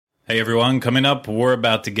Hey everyone, coming up, we're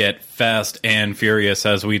about to get fast and furious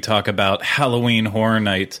as we talk about Halloween Horror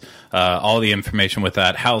Nights, all the information with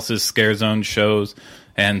that, houses, scare zone shows,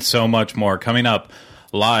 and so much more. Coming up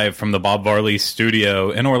live from the Bob Varley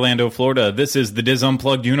studio in Orlando, Florida, this is the Diz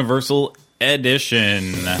Unplugged Universal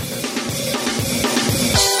Edition.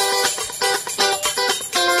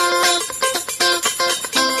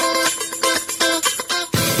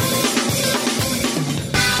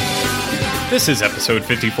 This is episode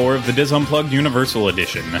 54 of the Diz Unplugged Universal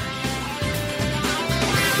Edition.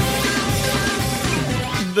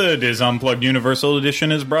 The Diz Unplugged Universal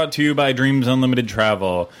Edition is brought to you by Dreams Unlimited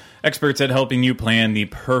Travel, experts at helping you plan the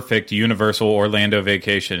perfect Universal Orlando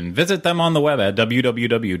vacation. Visit them on the web at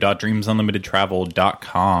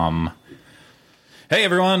www.dreamsunlimitedtravel.com. Hey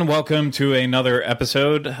everyone, welcome to another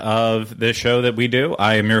episode of this show that we do.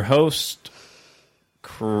 I am your host,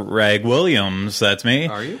 Craig Williams. That's me.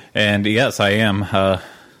 Are you? And yes, I am. I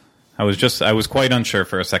was quite unsure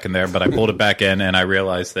for a second there, but I pulled it back in and I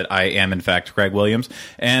realized that I am in fact Craig Williams.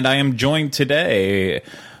 And I am joined today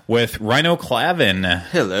with Rhino Clavin.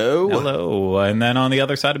 Hello. Hello. And then on the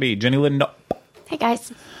other side of me, Jenny Linden. Hey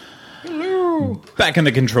guys. Hello. Back in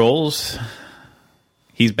the controls.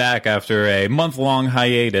 He's back after a month-long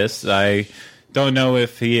hiatus. I don't know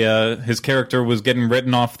if his character was getting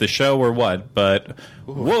written off the show or what, but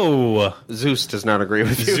whoa. Zeus does not agree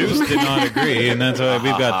with you. Zeus did not agree, and that's why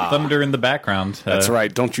we've got thunder in the background. That's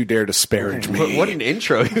right. Don't you dare disparage me. What an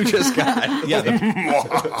intro you just got. Yeah.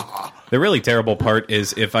 The really terrible part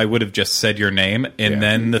is if I would have just said your name and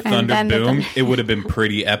then the thunder boomed, it would have been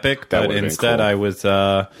pretty epic, but instead cool.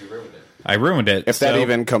 I ruined it. If that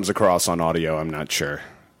even comes across on audio, I'm not sure.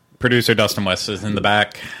 Producer Dustin West is in the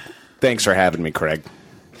back. Thanks for having me, Craig.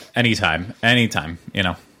 Anytime. You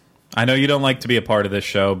know, I know you don't like to be a part of this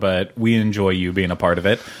show, but we enjoy you being a part of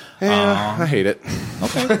it. Yeah, I hate it.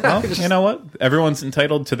 Okay, well, you know what? Everyone's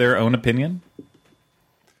entitled to their own opinion,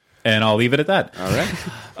 and I'll leave it at that. All right.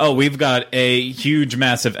 Oh, we've got a huge,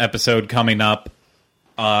 massive episode coming up.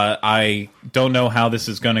 I don't know how this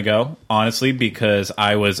is going to go, honestly, because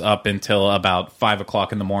I was up until about 5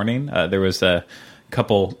 o'clock in the morning. There was a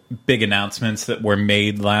couple big announcements that were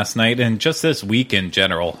made last night and just this week in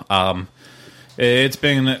general. It's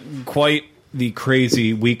been quite the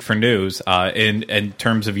crazy week for news in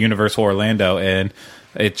terms of Universal Orlando, and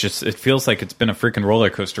it feels like it's been a freaking roller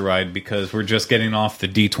coaster ride because we're just getting off the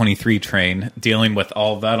D23 train, dealing with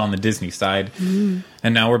all of that on the Disney side, and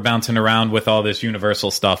now we're bouncing around with all this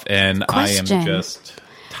Universal stuff, and Question. I am just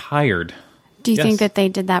tired. Do you Yes. think that they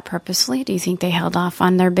did that purposely? Do you think they held off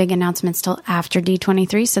on their big announcements till after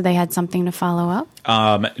D23 so they had something to follow up?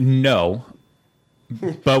 No,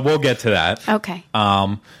 but we'll get to that. Okay.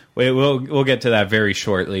 We'll get to that very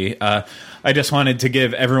shortly. I just wanted to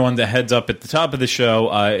give everyone the heads up at the top of the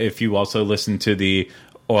show. If you also listen to the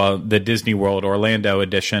Disney World Orlando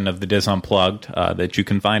edition of the Diz Unplugged, that you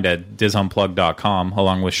can find at dizunplugged.com,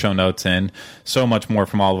 along with show notes and so much more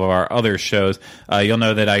from all of our other shows. You'll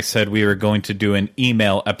know that I said we were going to do an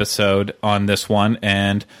email episode on this one,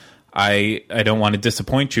 and I don't want to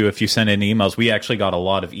disappoint you if you send in emails. We actually got a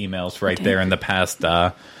lot of emails right there in the past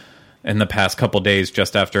couple days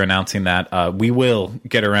just after announcing that. We will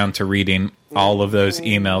get around to reading all of those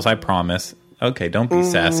emails, I promise. Okay, don't be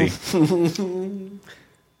sassy.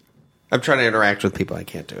 I'm trying to interact with people. I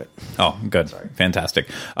can't do it. Oh, good. Sorry. Fantastic.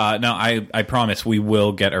 No, I promise we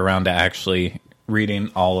will get around to actually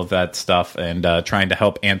reading all of that stuff and trying to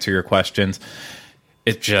help answer your questions.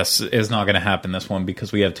 It just is not going to happen this one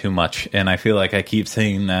because we have too much, and I feel like I keep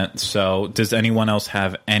saying that. So does anyone else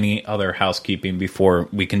have any other housekeeping before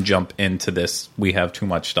we can jump into this? We have too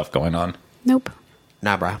much stuff going on. Nope.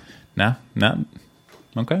 Nah, bro. No?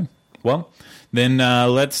 Okay. Well, then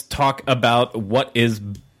let's talk about what is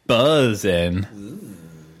buzzing.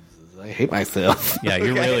 I hate myself. Yeah,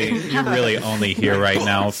 you're really only here right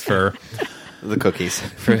now for the cookies.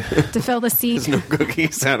 To fill the seat. There's no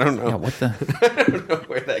cookies. I don't know. Yeah, what the? I don't know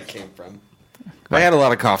where that came from. I had a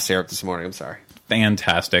lot of cough syrup this morning. I'm sorry.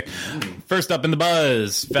 Fantastic. First up in the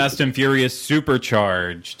buzz, Fast and Furious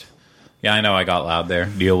Supercharged. Yeah, I know I got loud there.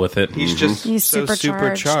 Deal with it. He's just He's so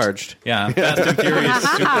supercharged. Yeah, Fast and Furious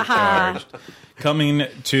Supercharged. Coming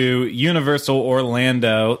to Universal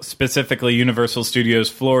Orlando, specifically Universal Studios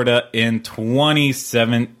Florida in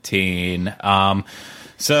 2017.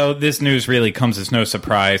 So this news really comes as no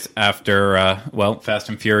surprise after, Fast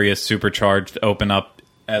and Furious Supercharged open up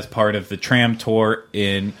as part of the Tram Tour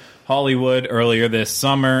in Hollywood earlier this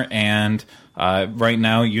summer, and right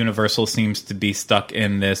now Universal seems to be stuck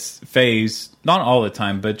in this phase, not all the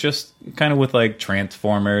time, but just kind of with like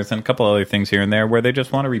Transformers and a couple other things here and there where they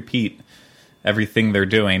just want to repeat everything they're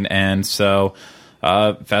doing. And so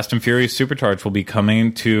Fast and Furious Supercharged will be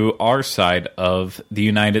coming to our side of the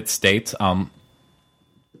United States.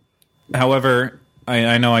 However,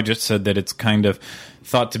 I know I just said that it's kind of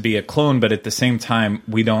thought to be a clone, but at the same time,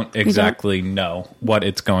 we don't exactly know what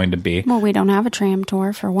it's going to be. Well, we don't have a tram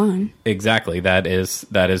tour, for one. Exactly. That is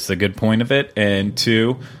the good point of it. And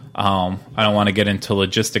two, I don't want to get into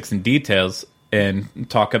logistics and details and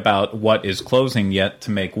talk about what is closing yet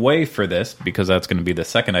to make way for this, because that's going to be the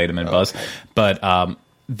second item in Buzz. But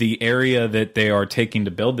the area that they are taking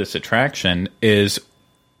to build this attraction is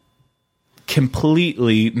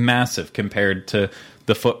completely massive compared to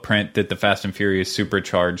the footprint that the Fast and Furious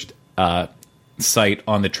Supercharged site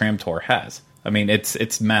on the tram tour has. I mean,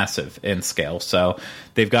 it's massive in scale, so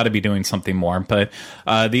they've got to be doing something more. But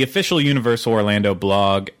the official Universal Orlando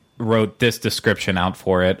blog wrote this description out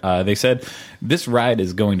for it. They said, "This ride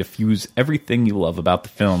is going to fuse everything you love about the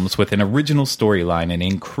films with an original storyline and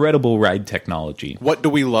incredible ride technology." What do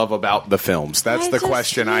we love about the films? That's the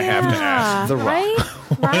question I have to ask. The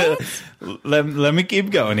Rock. Right? Let me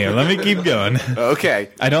keep going here. Let me keep going. Okay.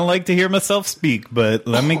 I don't like to hear myself speak, but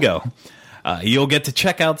let me go. You'll get to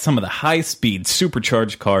check out some of the high-speed,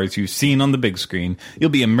 supercharged cars you've seen on the big screen.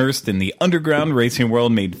 You'll be immersed in the underground racing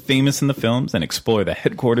world made famous in the films and explore the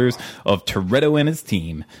headquarters of Toretto and his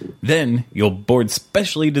team. Then, you'll board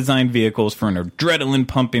specially designed vehicles for an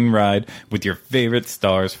adrenaline-pumping ride with your favorite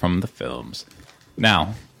stars from the films.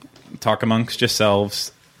 Now, talk amongst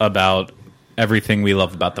yourselves about everything we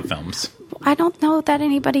love about the films. I don't know that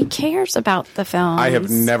anybody cares about the films. I have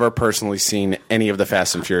never personally seen any of the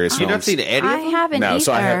Fast and Furious films. You've not seen any I of them? haven't No, either.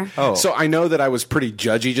 so I have. So I know that I was pretty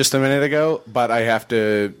judgy just a minute ago, but I have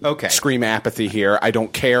to scream apathy here. I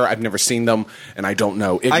don't care. I've never seen them, and I don't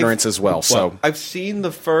know. Ignorance as well. So I've seen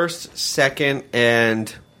the first, second,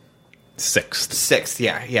 and Sixth.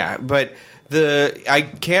 Yeah, but I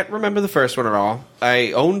can't remember the first one at all.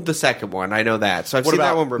 I owned the second one. I know that. So I've what seen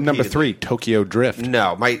about that one repeatedly. number 3, Tokyo Drift?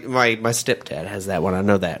 No, my stepdad has that one. I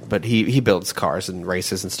know that, but he builds cars and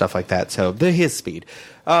races and stuff like that. So they're his speed,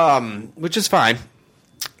 which is fine.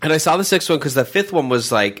 And I saw the sixth one because the fifth one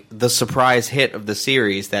was like the surprise hit of the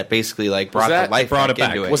series that basically like brought the life back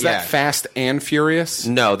into it. Was that Fast and Furious?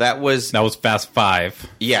 No, that was Fast 5.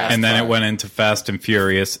 Yeah, and then Fast it went into Fast and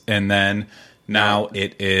Furious, and then now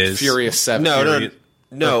it is Furious 7.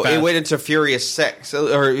 No, it went into Furious 6.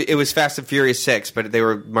 Or it was Fast and Furious 6, but they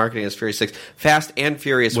were marketing as Furious 6. Fast and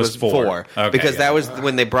Furious was 4. Okay, because that was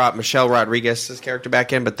when they brought Michelle Rodriguez's character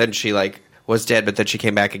back in, but then she was dead, but then she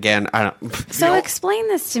came back again. I don't. So explain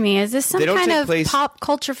this to me. Is this some kind of pop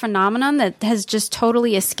culture phenomenon that has just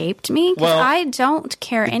totally escaped me? Because I don't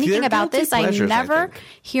care anything about this. I never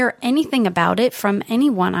hear anything about it from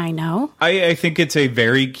anyone I know. I think it's a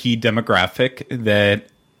very key demographic that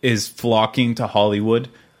is flocking to Hollywood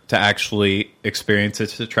to actually experience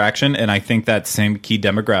its attraction, and I think that same key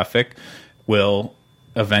demographic will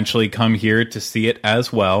eventually come here to see it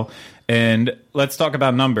as well. And let's talk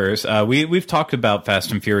about numbers. We've talked about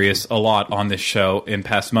Fast and Furious a lot on this show in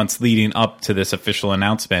past months leading up to this official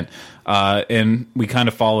announcement. And we kind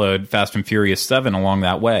of followed Fast and Furious 7 along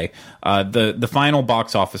that way. The final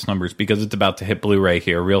box office numbers, because it's about to hit Blu-ray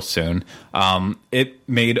here real soon, it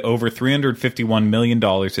made over $351 million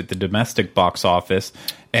at the domestic box office,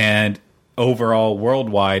 and overall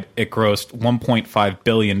worldwide it grossed $1.5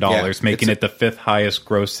 billion, making it the 5th highest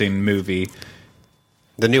grossing movie.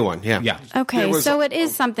 The new one, yeah. Yeah. Okay, so it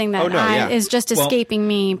is something that is just escaping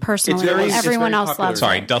me personally. Everyone else loves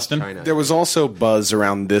Sorry, it. Dustin? China. There was also buzz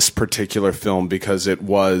around this particular film because it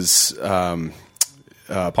was Paul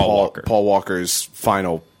Walker's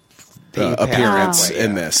final appearance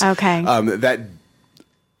in this. Okay. That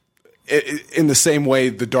in the same way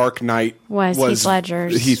The Dark Knight was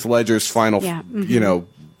Heath Ledger's final,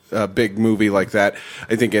 big movie like that.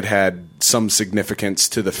 I think it had some significance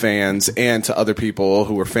to the fans and to other people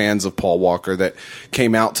who were fans of Paul Walker that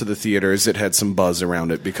came out to the theaters. It had some buzz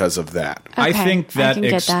around it because of that. Okay,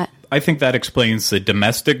 I think that explains the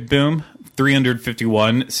domestic boom.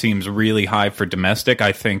 351 seems really high for domestic.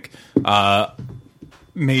 I think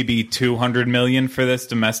maybe 200 million for this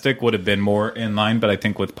domestic would have been more in line, but I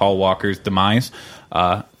think with Paul Walker's demise,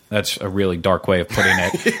 that's a really dark way of putting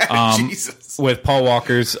it. Jesus. With Paul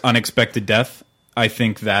Walker's unexpected death, I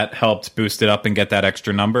think that helped boost it up and get that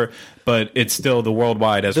extra number. But it's still the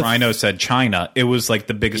worldwide, as Rhino said, China. It was like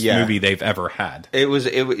the biggest movie they've ever had. It was,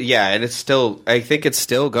 and it's still. I think it's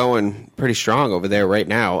still going pretty strong over there right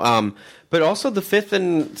now. But also the 5th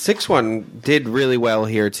and 6th one did really well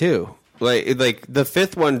here too. Like the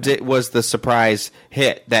fifth one was the surprise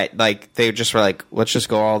hit that like they just were like, let's just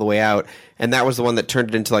go all the way out, and that was the one that turned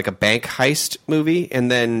it into like a bank heist movie, and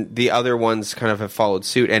then the other ones kind of have followed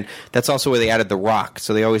suit, and that's also where they added The Rock.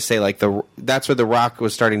 So they always say like that's where The Rock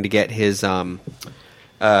was starting to get his what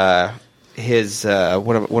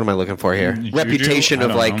am I looking for here? Reputation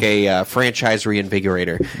of like a franchise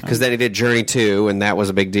reinvigorator, because then he did Journey 2, and that was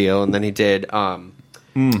a big deal, and then he did I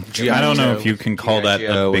don't know if you can call that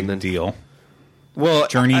a big deal. Well,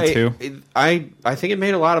 Journey 2, I think it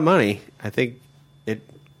made a lot of money. I think it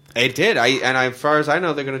did. As far as I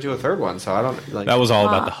know, they're going to do a third one. So I don't like that was all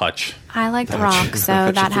about the hutch. I like The Rock,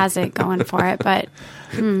 so that has it going for it. But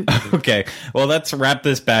okay, well, let's wrap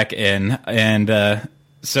this back in and.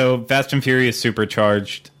 So, Fast and Furious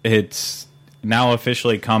Supercharged, it's now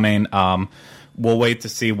officially coming. We'll wait to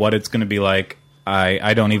see what it's going to be like.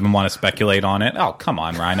 I don't even want to speculate on it. Oh, come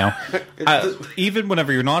on, Rhino. Even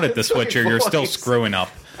whenever you're not at the switcher, you're still screwing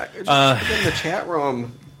up. In the chat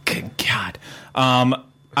room. Good God. I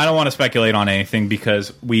don't want to speculate on anything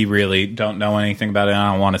because we really don't know anything about it.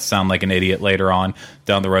 I don't want to sound like an idiot later on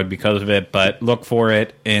down the road because of it, but look for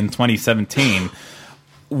it in 2017.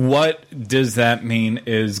 What does that mean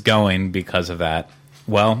is going because of that?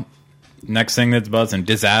 Well, next thing that's buzzing,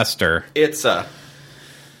 Disaster. That's what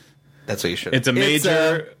you should. It's a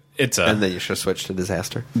major. And then you should switch to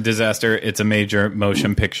Disaster. Disaster. It's a major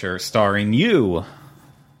motion picture starring you.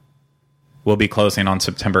 Will be closing on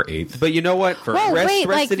September 8th. But you know what? For one rock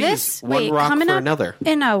for another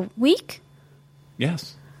in a week.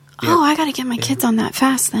 Yes. Yeah. Oh, I got to get my kids on that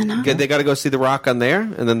fast then, huh? They got to go see The Rock on there,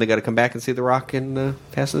 and then they got to come back and see The Rock in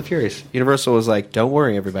Fast and the Furious. Universal was like, don't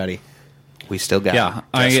worry, everybody. We still got it.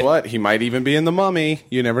 Guess what? He might even be in The Mummy.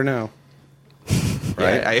 You never know.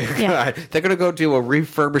 Right? They're going to go do a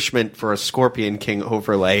refurbishment for a Scorpion King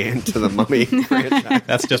overlay into The Mummy franchise.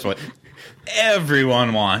 That's just what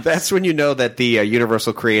everyone wants. That's when you know that the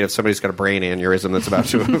Universal creative, somebody's got a brain aneurysm that's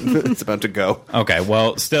about to go. Okay,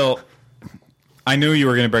 well, still... I knew you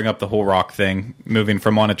were going to bring up the whole rock thing, moving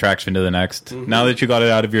from one attraction to the next. Mm-hmm. Now that you got it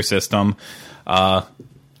out of your system, I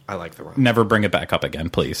like the rock. Never bring it back up again,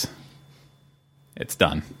 please. It's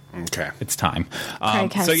done. Okay. It's time.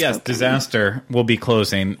 So yes, Disaster will be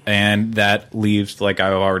closing, and that leaves, like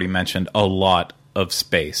I've already mentioned, a lot of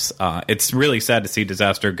space. It's really sad to see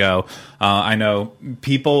Disaster go. I know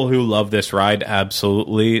people who love this ride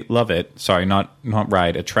absolutely love it. Sorry, not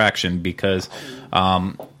ride, attraction, because...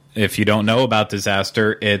 if you don't know about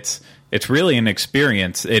Disaster, it's really an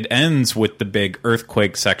experience. It ends with the big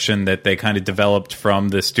earthquake section that they kind of developed from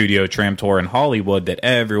the studio tram tour in Hollywood that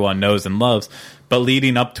everyone knows and loves. But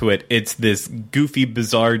leading up to it, it's this goofy,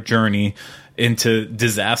 bizarre journey into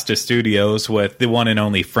Disaster Studios with the one and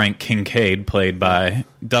only Frank Kincaid, played by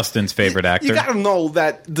Dustin's favorite actor. You gotta know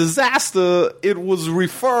that Disaster, it was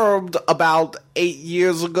refurbed about 8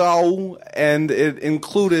 years ago, and it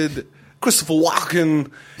included... Christopher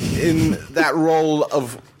Walken in that role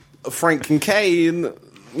of Frank Kincaid,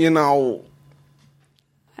 you know.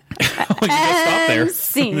 You just stopped there.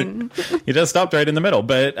 Scene. You just stopped right in the middle.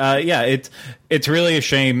 But it's really a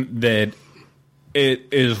shame that it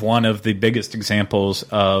is one of the biggest examples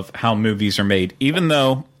of how movies are made. Even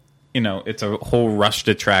though, you know, it's a whole rushed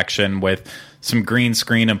attraction with some green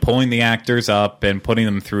screen and pulling the actors up and putting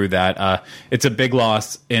them through that. It's a big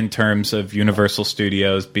loss in terms of Universal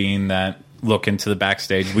Studios being that look into the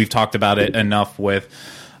backstage. We've talked about it enough with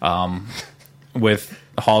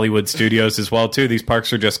Hollywood Studios as well, too. These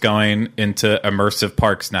parks are just going into immersive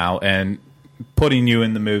parks now and putting you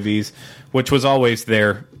in the movies, which was always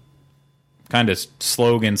their kind of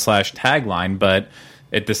slogan / tagline, but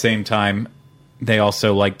at the same time, they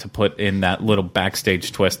also like to put in that little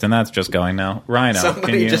backstage twist, and that's just going now. Rhino,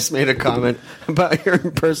 somebody just made a comment about your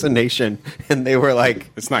impersonation, and they were like...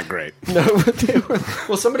 It's not great. No, but they were...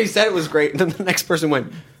 Well, somebody said it was great, and then the next person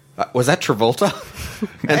went, was that Travolta?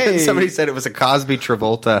 And then somebody said it was a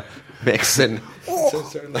Cosby-Travolta mix, and... You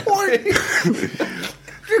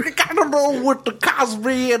gotta know with the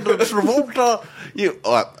Cosby and the Travolta...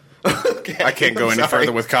 Okay, I can't go any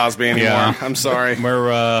further with Cosby anymore. Yeah. I'm sorry.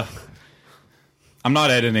 We're... I'm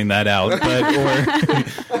not editing that out, but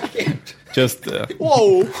just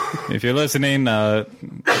whoa. If you're listening, no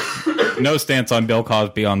stance on Bill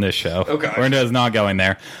Cosby on this show. Okay, we're just not going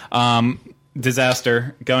there.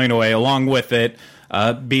 Disaster going away. Along with it,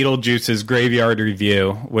 Beetlejuice's Graveyard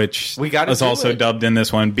Review, which was also dubbed in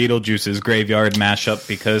this one Beetlejuice's Graveyard Mashup,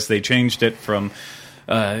 because they changed it from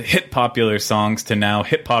hit popular songs to now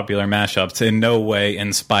hit popular mashups. In no way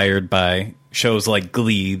inspired by shows like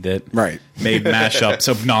Glee that made mashups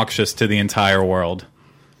obnoxious to the entire world.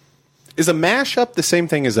 Is a mashup the same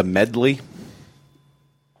thing as a medley?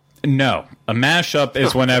 No. A mashup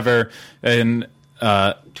is whenever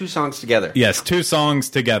two songs together. Yes, two songs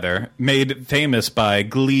together, made famous by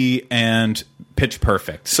Glee and Pitch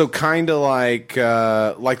Perfect. So kind of like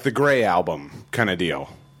the Grey album kind of deal.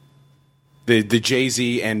 The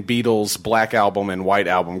Jay-Z and Beatles Black Album and White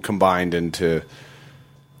Album combined into...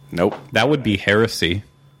 Nope. That would be heresy.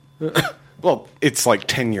 Well, it's like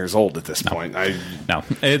 10 years old at this point. No.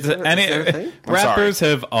 Rappers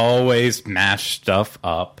have always mashed stuff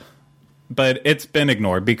up. But it's been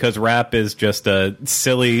ignored because rap is just a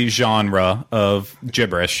silly genre of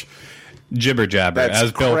gibberish. Jibber jabber,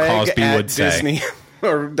 as Bill Cosby would say. Disney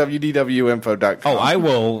or WDWinfo.com. Oh,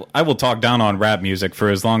 I will talk down on rap music for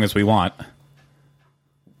as long as we want.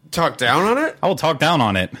 Talk down on it? I will talk down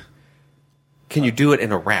on it. Can you do it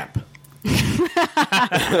in a rap?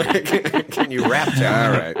 Can you rap down?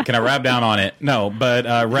 All right. Can I rap down on it? No, but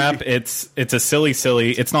rap, it's a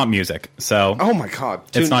silly. It's not music. So, oh my god,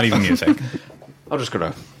 it's not even music. I'll just go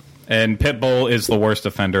to. And Pitbull is the worst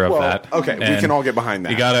offender of that. Okay, and we can all get behind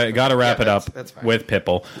that. You gotta wrap it up with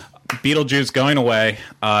Pitbull. Beetlejuice going away.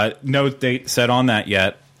 No date set on that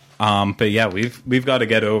yet. But yeah, we've got to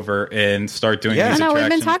get over and start doing these attractions. We've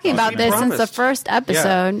been talking about this since the first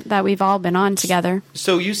episode that we've all been on together.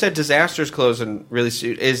 So you said Disaster's closing really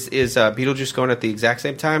soon. Is Beetlejuice going at the exact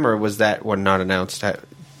same time, or was that one not announced?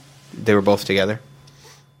 They were both together?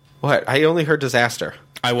 What? I only heard Disaster.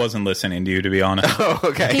 I wasn't listening to you, to be honest. Oh,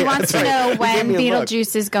 okay. He wants to know when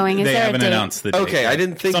Beetlejuice is going. Is they there haven't a date? Announced the date. Okay, I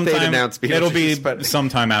didn't think they'd announced Beetlejuice. It'll be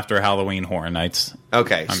sometime after Halloween Horror Nights.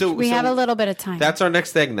 Okay, so we have a little bit of time. That's our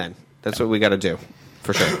next thing, then. That's what we got to do,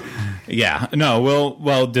 for sure. Yeah. No,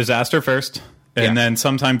 we'll Disaster first, and then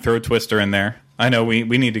sometime throw Twister in there. I know we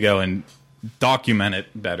need to go and document it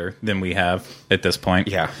better than we have at this point.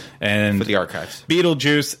 Yeah. And for the archives.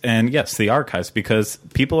 Beetlejuice, and yes, the archives, because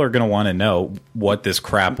people are going to want to know what this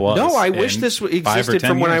crap was. No, I wish this existed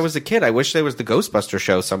from when I was a kid. I wish there was the Ghostbuster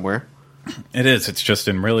show somewhere. It is. It's just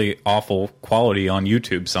in really awful quality on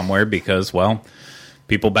YouTube somewhere because, well,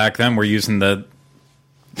 people back then were using the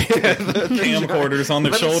camcorders on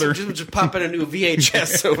their shoulder. Just popping a new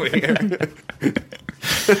VHS over here.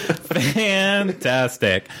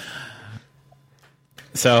 Fantastic.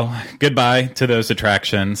 So, goodbye to those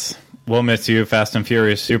attractions. We'll miss you, Fast and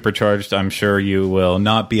Furious Supercharged. I'm sure you will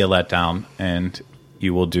not be a letdown, and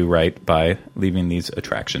you will do right by leaving these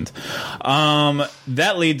attractions.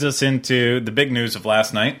 That leads us into the big news of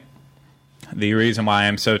last night. The reason why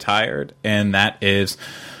I'm so tired, and that is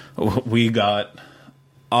we got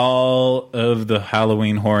all of the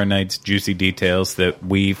Halloween Horror Nights juicy details that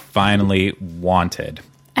we finally wanted.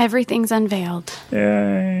 Everything's unveiled.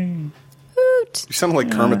 Yay. You sound like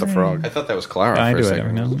Kermit the Frog. I thought that was Clara I for a do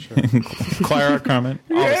second. it. Sure. Clara, Kermit,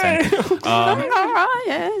 all the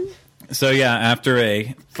same. So yeah, after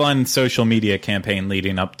a fun social media campaign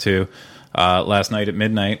leading up to last night at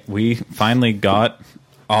midnight, we finally got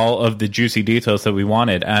all of the juicy details that we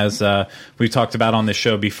wanted. As we talked about on the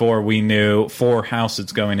show before, we knew 4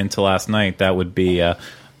 houses going into last night. That would be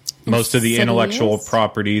most of the intellectual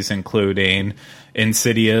properties, including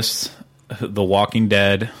Insidious, The Walking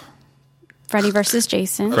Dead, Freddy vs.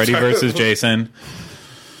 Jason. Freddy vs. Jason,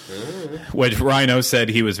 which Rhino said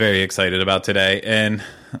he was very excited about today. And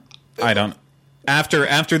I don't...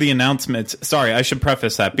 After the announcements... Sorry, I should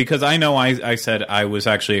preface that, because I know I said I was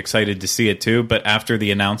actually excited to see it too, but after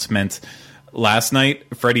the announcements last night,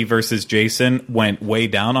 Freddy vs. Jason went way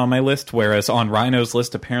down on my list, whereas on Rhino's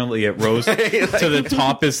list, apparently it rose to the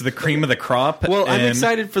top as the cream of the crop. Well, I'm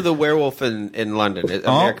excited for the werewolf in London.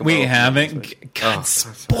 We haven't... God,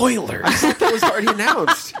 spoilers! I thought that was already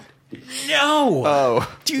announced. No!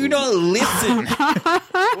 Oh. Do not listen!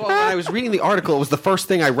 Well, when I was reading the article, it was the first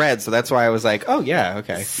thing I read, so that's why I was like, oh, yeah,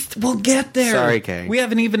 okay. We'll get there. Sorry, Kay. We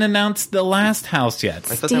haven't even announced the last house yet.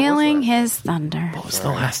 Stealing his thunder. What was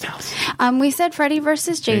the last house? We said Freddy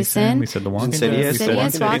vs. Jason. We said The Walking Dead.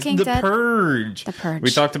 Insidious, Walking Dead. Dead. The Purge. The Purge. We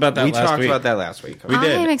talked about that last week. We talked about that last week. We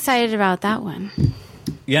did. I'm excited about that one.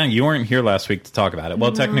 Yeah, you weren't here last week to talk about it.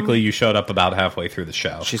 Well, technically, you showed up about halfway through the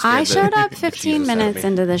show. I showed up 15 minutes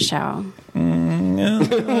into the show.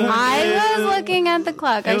 I was looking at the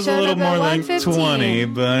clock. It was a little more like 20,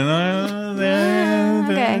 but...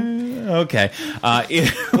 Okay.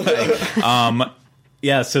 Anyway,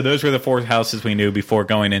 yeah, so those were the 4 houses we knew before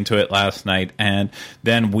going into it last night. And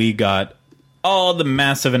then we got all the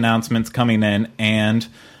massive announcements coming in, and...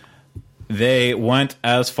 they went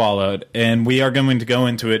as followed, and we are going to go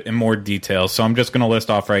into it in more detail, so I'm just going to list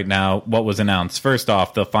off right now what was announced. First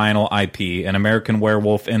off, the final IP, An American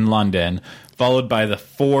Werewolf in London, followed by the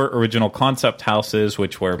 4 original concept houses,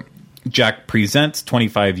 which were Jack Presents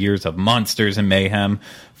 25 Years of Monsters and Mayhem,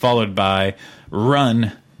 followed by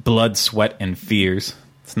Run, Blood, Sweat, and Fears.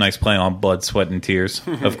 It's a nice play on blood, sweat, and tears,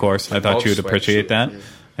 of course. I thought you would appreciate that.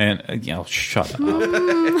 And, shut up.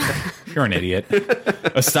 You're an idiot.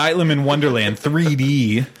 Asylum in Wonderland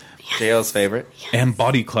 3D. JL's favorite. And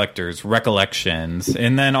Body Collectors, Recollections.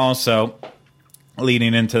 And then also,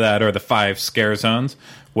 leading into that are the 5 scare zones,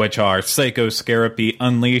 which are Psycho Scarapy,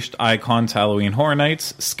 Unleashed, Icons, Halloween Horror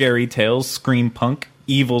Nights, Scary Tales, Scream Punk,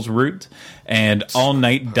 Evil's Root, and All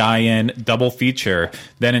Night Die-In double feature.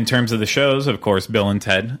 Then in terms of the shows, of course, Bill and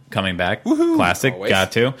Ted coming back. Woohoo! Classic, always.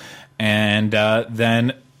 Got to. And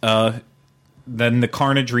then the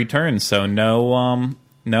Carnage returns. So no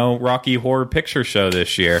Rocky Horror Picture Show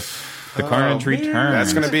this year. The Carnage returns.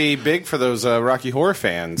 That's going to be big for those Rocky Horror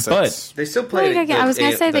fans. But they still play it. I was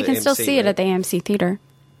going to say they can still see it at the AMC Theater.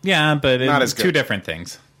 Yeah, but it's two different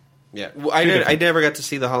things. Yeah, well, I never got to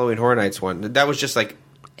see the Halloween Horror Nights one. That was just like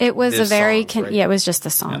it was a very songs, right? it was just the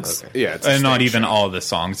songs. Yeah, okay. And not even all the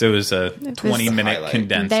songs. It was a 20-minute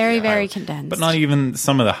condensed, very condensed, but not even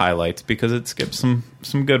some of the highlights because it skipped some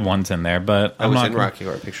good ones in there. But I was in Rocky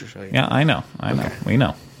Horror Picture Show. Yeah, I know. Okay. We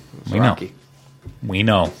know. We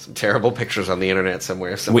know. Some terrible pictures on the internet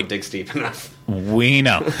somewhere if someone digs deep enough. We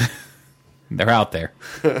know. They're out there.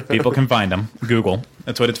 People can find them. Google.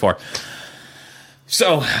 That's what it's for.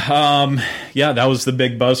 So, that was the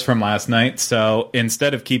big buzz from last night. So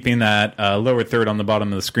instead of keeping that lower third on the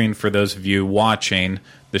bottom of the screen for those of you watching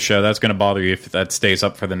the show, that's going to bother you if that stays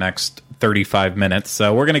up for the next 35 minutes.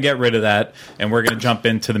 So we're going to get rid of that, and we're going to jump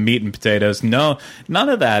into the meat and potatoes. No, none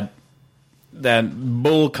of that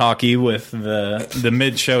bull cocky with the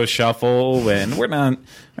mid-show shuffle, and we're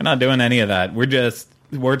not doing any of that.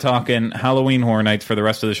 We're talking Halloween Horror Nights for the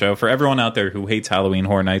rest of the show. For everyone out there who hates Halloween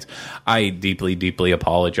Horror Nights, I deeply, deeply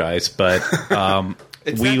apologize, but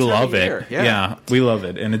we love it. Yeah, we love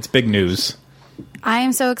it, and it's big news. I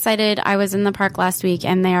am so excited. I was in the park last week,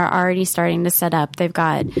 and they are already starting to set up. They've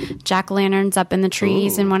got jack-o'-lanterns up in the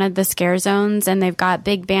trees in one of the scare zones, and they've got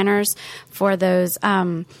big banners for those,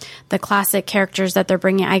 the classic characters that they're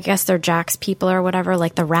bringing. I guess they're Jack's people or whatever,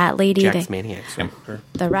 like the Rat Lady. Jack's Maniacs.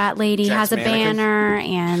 The Rat Lady has a banner,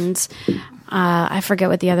 and I forget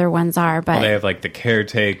what the other ones are, but they have like the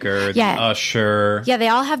caretaker, the usher. Yeah, they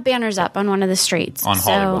all have banners up on one of the streets on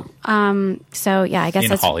Hollywood. I guess in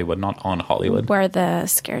that's Hollywood, not on Hollywood, where the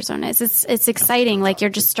scare zone is. It's exciting. Like you're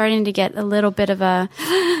just starting to get a little bit of a,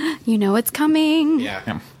 it's coming.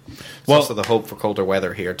 Yeah. Well, also the hope for colder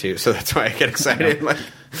weather here too, so that's why I get excited.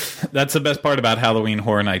 That's the best part about Halloween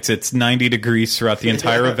Horror Nights. It's 90 degrees throughout the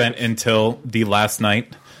entire event until the last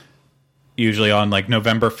night. Usually on like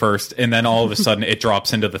November 1st, and then all of a sudden it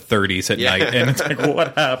drops into the 30s at night, and it's like,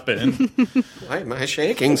 what happened? Why am I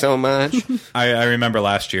shaking so much? I remember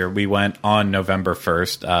last year we went on November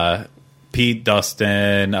 1st. Pete,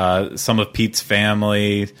 Dustin, some of Pete's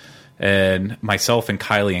family, and myself and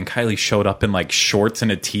Kylie showed up in like shorts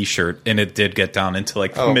and a t-shirt, and it did get down into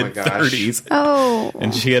like the mid 30s. Oh,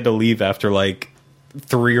 and she had to leave after like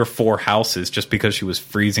 3 or 4 houses just because she was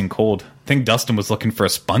freezing cold. I think Dustin was looking for a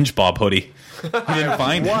SpongeBob hoodie. He didn't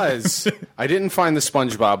find it. I didn't find the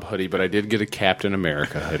SpongeBob hoodie, but I did get a Captain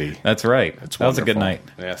America hoodie. That's right. That was a good night.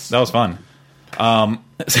 Yes. That was fun. So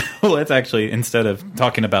let's actually, instead of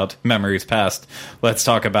talking about memories past, let's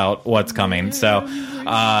talk about what's coming. So,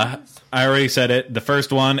 I already said it. The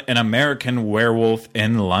first one, An American Werewolf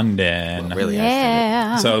in London. Well, really?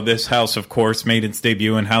 Yeah. So this house, of course, made its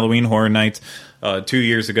debut in Halloween Horror Nights 2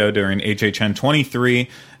 years ago during HHN 23,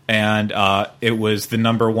 and it was the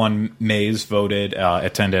 #1 maze voted,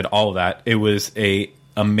 attended, all of that. It was a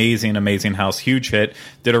amazing house, huge hit.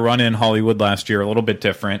 Did a run in Hollywood last year, a little bit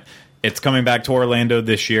different. It's coming back to Orlando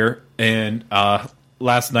this year, and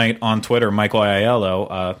last night on Twitter, Michael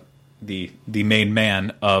Aiello, the main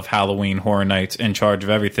man of Halloween Horror Nights, in charge of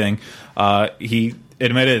everything, he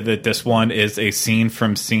admitted that this one is a scene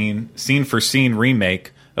for scene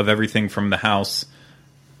remake of everything from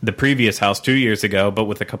the previous house 2 years ago, but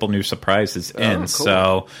with a couple new surprises in. Cool.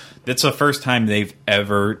 So that's the first time they've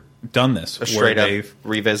ever done this. A straight up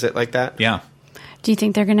revisit like that? Yeah. Do you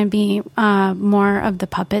think they're going to be more of the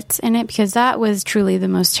puppets in it? Because that was truly the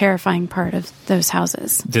most terrifying part of those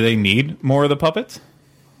houses. Do they need more of the puppets?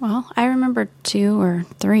 Well, I remember 2 or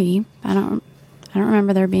 3. I don't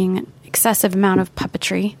remember there being an excessive amount of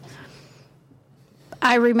puppetry.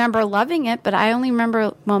 I remember loving it, but I only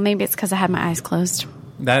remember, well, maybe it's because I had my eyes closed.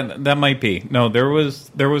 That might be. No, there was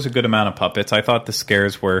a good amount of puppets. I thought the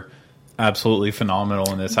scares were absolutely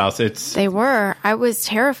phenomenal in this house. They were. I was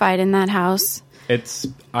terrified in that house. It's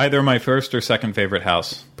either my first or second favorite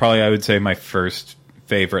house. Probably I would say my first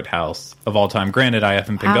favorite house of all time. Granted, I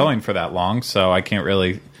haven't been going for that long, so I can't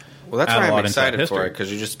really. Well, that's why I'm excited for it,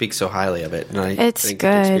 because you just speak so highly of it, and it's think good.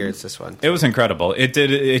 You experience this one. It was incredible. It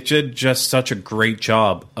did just such a great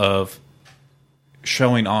job of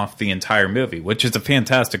showing off the entire movie, which is a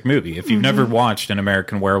fantastic movie. If you've never watched An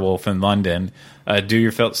American Werewolf in London, do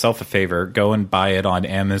yourself a favor, go and buy it on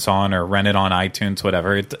Amazon or rent it on iTunes,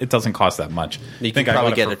 whatever. It doesn't cost that much. You can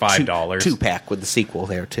probably get it for $5. Two-pack with the sequel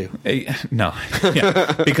there, too. No.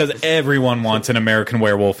 Yeah. Because everyone wants An American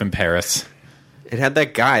Werewolf in Paris. It had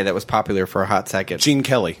that guy that was popular for a hot second. Gene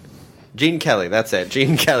Kelly. Gene Kelly, that's it.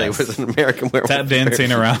 Gene Kelly was an American Werewolf. Tap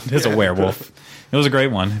dancing around as a werewolf. It was a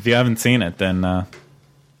great one. If you haven't seen it, then you're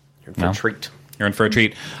in for a treat. You're in for a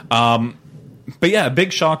treat. But yeah, a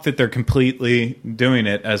big shock that they're completely doing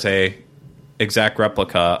it as a exact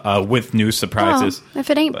replica with new surprises. Well, if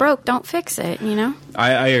it ain't broke, don't fix it, you know?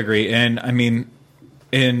 I agree. And I mean,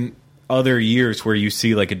 in other years where you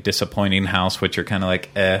see like a disappointing house, which you're kind of like,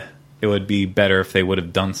 it would be better if they would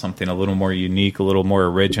have done something a little more unique, a little more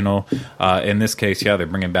original. In this case, yeah, they're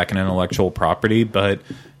bringing back an intellectual property, but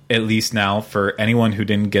at least now for anyone who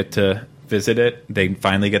didn't get to visit it, they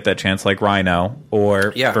finally get that chance like Rhino,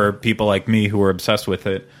 or for people like me who are obsessed with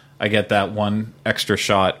it, I get that one extra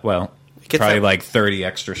shot, well, probably like 30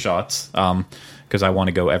 extra shots, because I want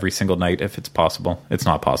to go every single night if it's possible. It's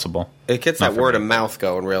not possible. It gets that word of mouth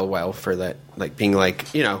going real well for that, like being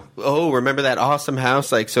like, you know, oh, remember that awesome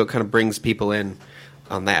house? Like, so it kind of brings people in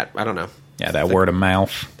on that. I don't know. Yeah, that word of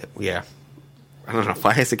mouth. Yeah. I don't know.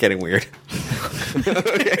 Why is it getting weird?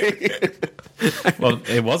 Well,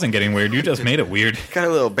 it wasn't getting weird. You just made it weird. Got a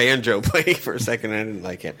little banjo play for a second. I didn't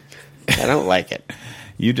like it. I don't like it.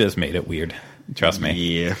 You just made it weird. Trust me.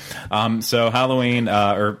 Yeah. So Halloween,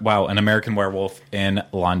 An American Werewolf in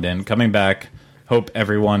London, coming back. Hope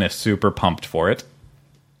everyone is super pumped for it.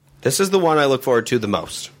 This is the one I look forward to the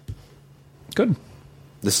most. Good.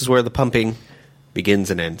 This is where the pumping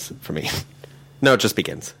begins and ends for me. No, it just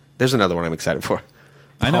begins. There's another one I'm excited for.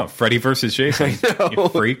 I know, Freddy versus Jason. I know. You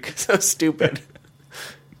freak. So stupid.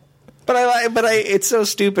 But it's so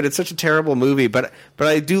stupid. It's such a terrible movie. But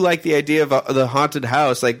I do like the idea of the haunted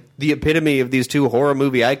house, like the epitome of these two horror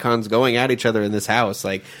movie icons going at each other in this house.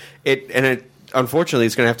 Like it unfortunately,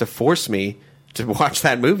 it's going to have to force me to watch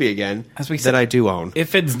that movie again. As we said, that I do own.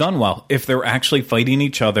 If it's done well, if they're actually fighting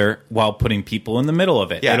each other while putting people in the middle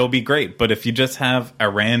of it, it'll be great. But if you just have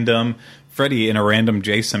a random Freddy and a random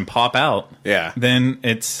Jason pop out, then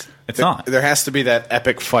it's not. There has to be that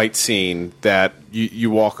epic fight scene that you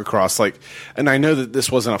walk across. Like, and I know that this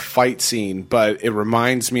wasn't a fight scene, but it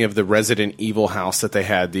reminds me of the Resident Evil house that they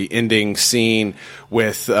had. The ending scene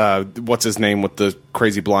with what's his name with the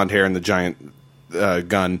crazy blonde hair and the giant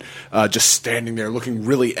gun, just standing there looking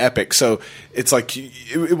really epic. So it's like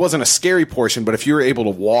it wasn't a scary portion, but if you were able to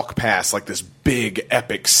walk past like this big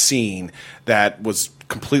epic scene that was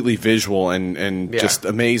completely visual and just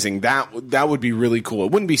amazing, that would be really cool.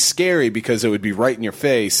 It wouldn't be scary because it would be right in your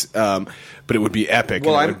face, but it would be epic.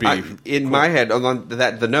 Well, and it would be in my head on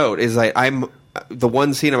that the note is like the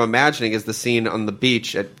one scene I'm imagining is the scene on the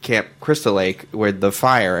beach at Camp Crystal Lake where the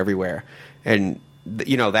fire everywhere, and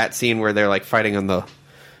you know that scene where they're like fighting on the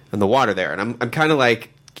water there, and I'm kind of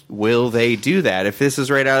like, will they do that? If this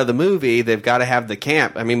is right out of the movie, they've got to have the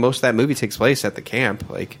camp. I mean, most of that movie takes place at the camp,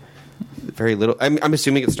 like. Very little. I'm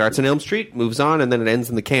assuming it starts in Elm Street, moves on, and then it ends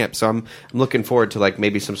in the camp. So I'm looking forward to like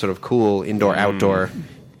maybe some sort of cool indoor-outdoor.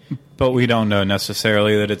 But we don't know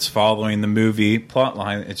necessarily that it's following the movie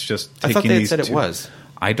plotline. It's just taking I thought they these said two. It was.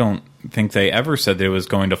 I don't think they ever said that it was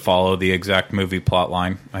going to follow the exact movie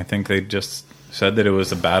plotline. I think they just said that it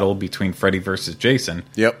was a battle between Freddy versus Jason.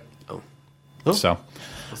 Yep. Oh. So,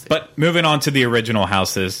 but moving on to the original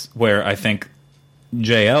houses, where I think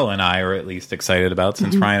JL and I are at least excited about,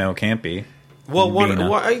 since Rhino can't be. Well,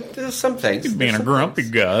 there's some things. Being a grumpy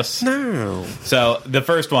Gus. No. So, the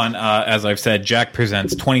first one, as I've said, Jack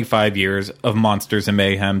presents 25 years of Monsters and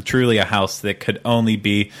Mayhem. Truly a house that could only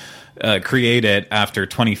be created after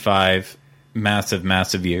 25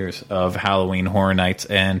 massive years of Halloween Horror Nights.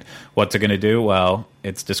 And what's it going to do? Well,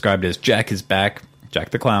 it's described as Jack is back.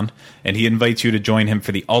 Jack the Clown, and he invites you to join him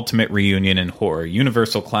for the ultimate reunion in horror.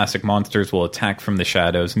 Universal classic monsters will attack from the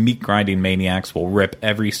shadows, meat-grinding maniacs will rip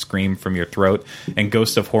every scream from your throat, and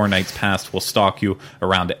Ghost of Horror Nights Past will stalk you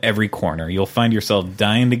around every corner. You'll find yourself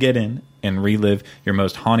dying to get in and relive your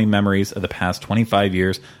most haunting memories of the past 25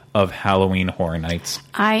 years of Halloween Horror Nights.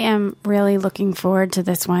 I am really looking forward to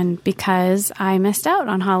this one because I missed out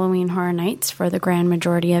on Halloween Horror Nights for the grand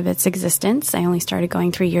majority of its existence. I only started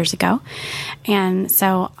going 3 years ago. And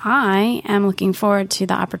so I am looking forward to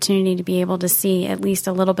the opportunity to be able to see at least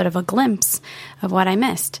a little bit of a glimpse of what I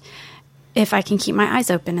missed, if I can keep my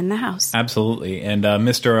eyes open in the house. Absolutely. And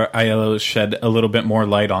Mr. Aiello shed a little bit more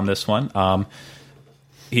light on this one.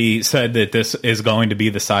 He said that this is going to be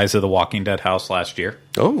the size of the Walking Dead house last year.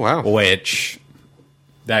 Oh, wow. Which,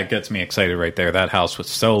 that gets me excited right there. That house was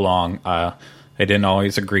so long. I didn't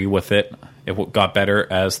always agree with it. It got better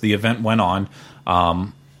as the event went on.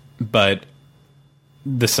 But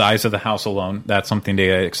the size of the house alone, that's something to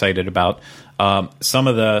get excited about. Some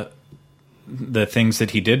of the things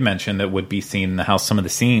that he did mention that would be seen in the house, some of the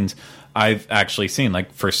scenes I've actually seen,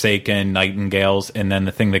 like Forsaken, Nightingales, and then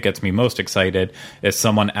the thing that gets me most excited is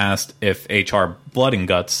someone asked if HR Blood and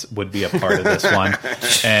Guts would be a part of this one,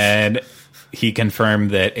 and he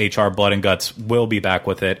confirmed that HR Blood and Guts will be back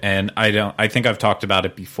with it. And I think I've talked about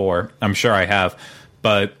it before. I'm sure I have,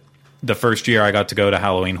 but the first year I got to go to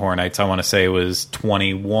Halloween Horror Nights, I want to say it was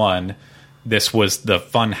 21. This was the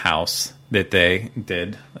fun house that they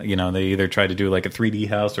did. You know, they either tried to do like a 3D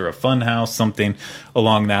house or a fun house, something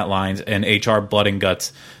along that lines. And HR Blood and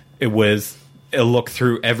Guts, it looked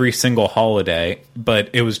through every single holiday,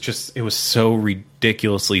 but it was so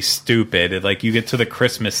ridiculously stupid. Like, you get to the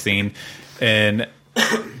Christmas scene and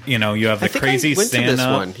you know, you have the crazy Santa. This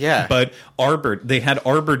one. Yeah. But they had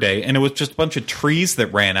Arbor Day, and it was just a bunch of trees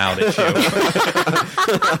that ran out at you.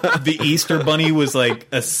 The Easter Bunny was like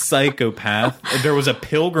a psychopath. There was a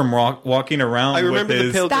pilgrim walking around. I remember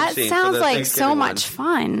the pilgrim That scene sounds like so much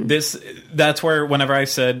fun. That's where, whenever I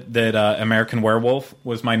said that American Werewolf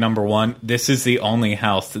was my number one, this is the only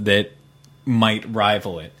house that might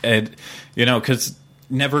rival it. And, you know, because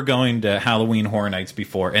never going to Halloween Horror Nights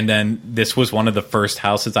before, and then this was one of the first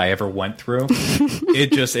houses I ever went through.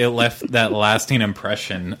 It left that lasting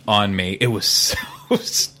impression on me. It was so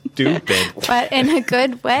stupid, but in a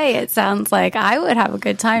good way. It sounds like I would have a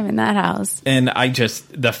good time in that house. And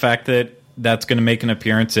the fact that that's going to make an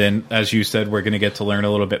appearance, and as you said, we're going to get to learn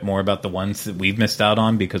a little bit more about the ones that we've missed out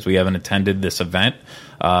on because we haven't attended this event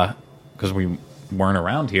because we weren't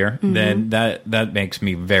around here. Mm-hmm. Then that makes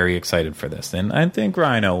me very excited for this, and I think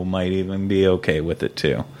Rhino might even be okay with it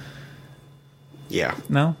too. Yeah.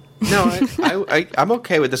 No, I'm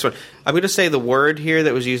okay with this one. I'm going to say the word here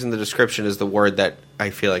that was used in the description is the word that I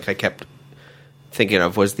feel like I kept thinking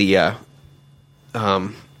of was the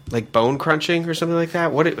like bone crunching or something like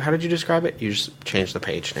that. How did you describe it? You just changed the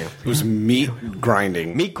page now. It was meat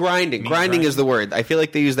grinding. Meat grinding. Grinding is the word. I feel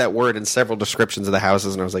like they use that word in several descriptions of the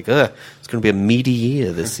houses, and I was like, it's going to be a meaty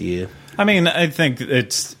year this year. I mean, I think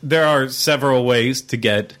there are several ways to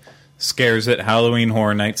get scares at Halloween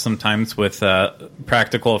Horror Nights, sometimes with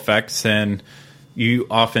practical effects, and you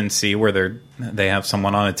often see where they have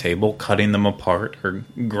someone on a table cutting them apart or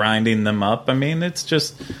grinding them up. I mean, it's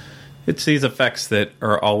these effects that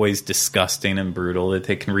are always disgusting and brutal that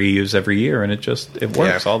they can reuse every year, and it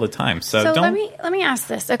works all the time. So let me ask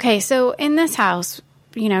this. Okay, so in this house,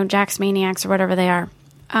 you know, Jack's Maniacs or whatever they are,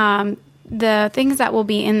 the things that will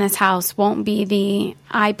be in this house won't be the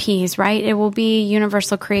IPs, right? It will be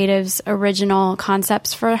Universal Creative's original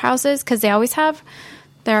concepts for houses, because they always have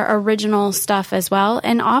their original stuff as well,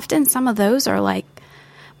 and often some of those are like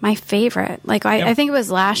my favorite. Like I think it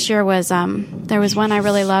was last year was there was one I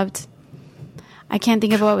really loved. I can't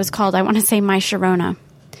think of what it was called. I want to say My Sharona.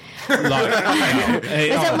 Is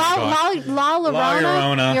it La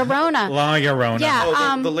Llorona? La Llorona.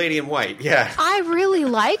 Yeah. The lady in white. Yeah. I really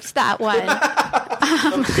liked that one.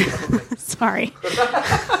 Sorry.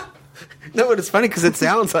 No, but it's funny because it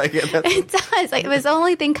sounds like it. It does. Like, it was the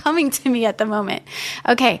only thing coming to me at the moment.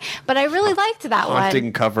 Okay, but I really liked that one.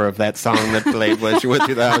 Haunting cover of that song that played when she went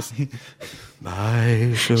through the house.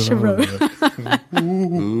 My Sharona.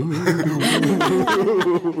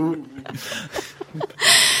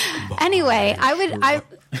 Anyway,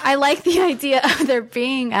 I like the idea of there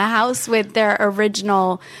being a house with their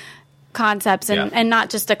original concepts and not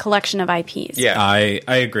just a collection of IPs. Yeah, I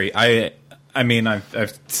agree. I mean,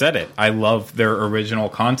 I've said it. I love their original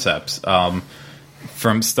concepts.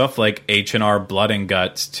 From stuff like H&R Blood and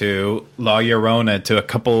Guts to La Llorona to a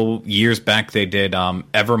couple years back they did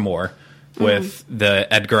Evermore with the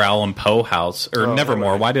Edgar Allan Poe house. Or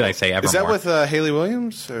Nevermore. Right. Why did I say Evermore? Is that with Haley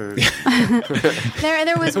Williams? Or?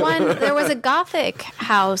 There was a Gothic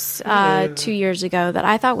house 2 years ago that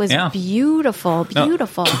I thought was beautiful. No,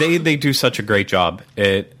 they do such a great job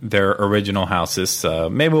at their original houses.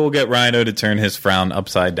 Maybe we'll get Rhino to turn his frown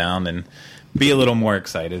upside down and be a little more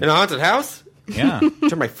excited. In a haunted house? Yeah.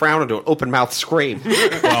 Turn my frown into an open mouth scream.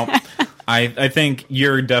 Well, I think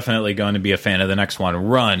you're definitely going to be a fan of the next one.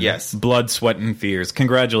 Run. Yes. Blood, Sweat, and Fears.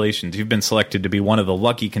 Congratulations. You've been selected to be one of the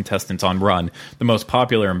lucky contestants on Run, the most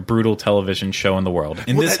popular and brutal television show in the world.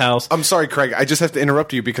 In this house... I'm sorry, Craig. I just have to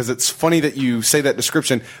interrupt you because it's funny that you say that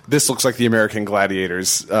description. This looks like the American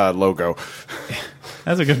Gladiators logo.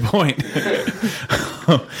 That's a good point.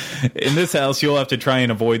 In this house, you'll have to try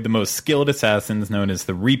and avoid the most skilled assassins, known as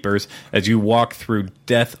the Reapers, as you walk through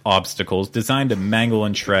death obstacles designed to mangle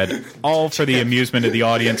and shred, all for the amusement of the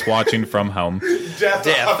audience watching from home. Death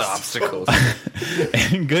obstacles.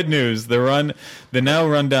 And good news, the now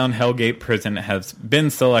rundown Hellgate prison has been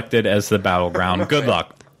selected as the battleground. Good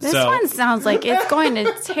luck. This one sounds like it's going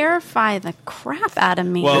to terrify the crap out of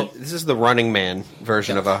me. Well, this is the Running Man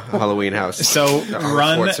version of a Halloween house. So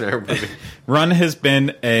Run has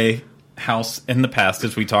been a house in the past,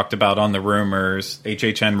 as we talked about on the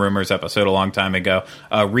HHN Rumors episode a long time ago.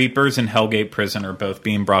 Reapers and Hellgate Prison are both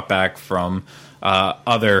being brought back from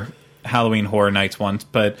other Halloween Horror Nights ones.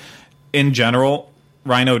 But in general,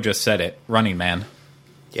 Rhino just said it. Running Man.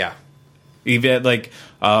 Yeah. He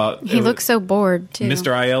looks so bored, too.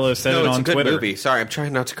 Mr. Aiello said it on Twitter. It's a good movie. Sorry, I'm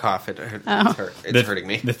trying not to cough. It's hurting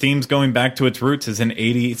me. The theme's going back to its roots as an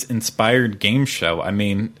 80s-inspired game show. I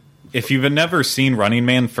mean, if you've never seen Running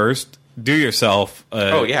Man first, do yourself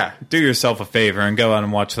a favor and go out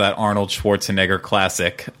and watch that Arnold Schwarzenegger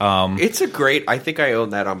classic. It's a great... I think I own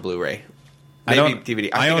that on Blu-ray. Maybe DVD.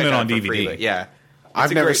 I own it on DVD. Free, yeah.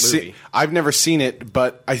 I've never seen it,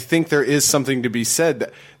 but I think there is something to be said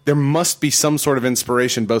that there must be some sort of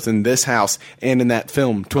inspiration both in this house and in that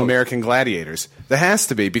film to American Gladiators. There has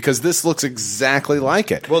to be, because this looks exactly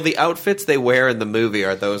like it. Well, the outfits they wear in the movie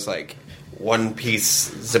are those like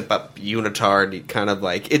one-piece zip-up unitard kind of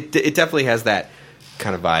like it definitely has that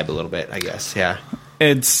kind of vibe a little bit, I guess. Yeah.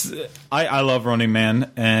 I love Running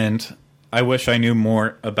Man, and I wish I knew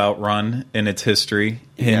more about Run and its history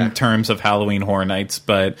in terms of Halloween Horror Nights,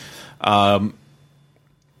 but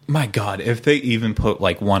my God, if they even put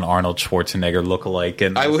like one Arnold Schwarzenegger lookalike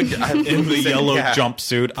in the yellow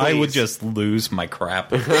jumpsuit, please. I would just lose my crap.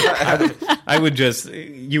 I would just...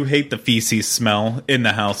 You hate the feces smell in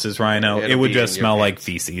the houses, Rhino. It would just smell like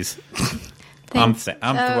feces. I'm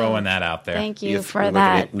throwing that out there. Thank you for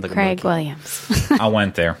that, Craig Williams. I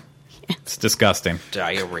went there. It's disgusting.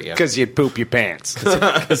 Diarrhea. Because you'd poop your pants.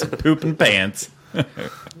 Because pooping pants.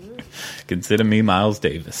 Consider me Miles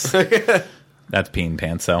Davis. That's peeing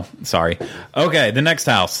pants, so sorry. Okay, the next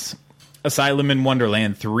house. Asylum in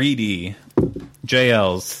Wonderland 3D.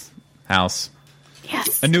 JL's house.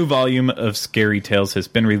 Yes. A new volume of scary tales has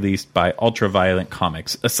been released by Ultraviolent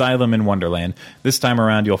Comics, Asylum in Wonderland. This time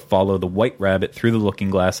around, you'll follow the White Rabbit through the looking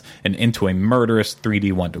glass and into a murderous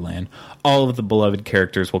 3D Wonderland. All of the beloved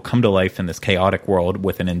characters will come to life in this chaotic world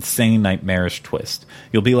with an insane, nightmarish twist.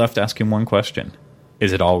 You'll be left asking one question.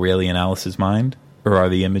 Is it all really in Alice's mind? Or are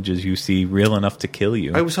the images you see real enough to kill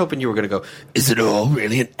you? I was hoping you were going to go, is it all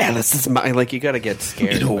really in Alice's mind? Like, you got to get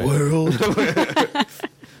scared. In a world.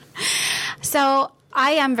 So,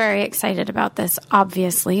 I am very excited about this,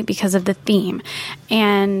 obviously, because of the theme.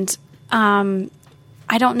 And I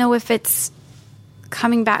don't know if it's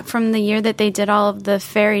coming back from the year that they did all of the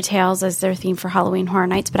fairy tales as their theme for Halloween Horror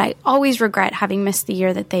Nights, but I always regret having missed the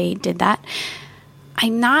year that they did that.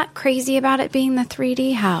 I'm not crazy about it being the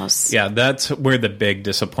 3D house. Yeah, that's where the big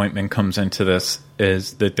disappointment comes into this,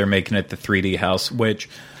 is that they're making it the 3D house, which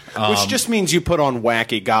just means you put on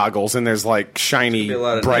wacky goggles and there's like shiny,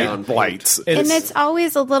 bright lights. And it's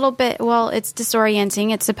always a little bit, it's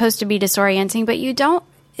disorienting. It's supposed to be disorienting, but you don't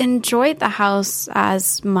enjoy the house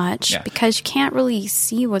as much because you can't really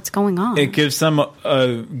see what's going on. It gives them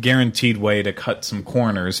a guaranteed way to cut some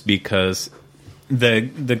corners, because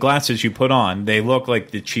the glasses you put on, they look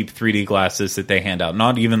like the cheap 3D glasses that they hand out.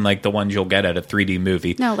 Not even like the ones you'll get at a 3D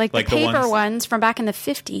movie. No, like the paper ones from back in the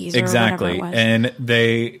 50s. Exactly. Or whatever it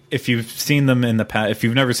was. And if you've seen them in the past, if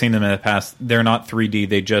you've never seen them in the past, they're not 3D.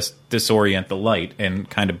 They just disorient the light and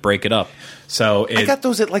kind of break it up. So I got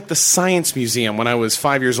those at like the Science Museum when I was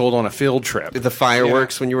 5 years old on a field trip. The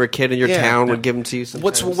fireworks when you were a kid in your town would give them to you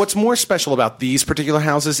sometimes. What's more special about these particular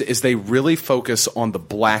houses is they really focus on the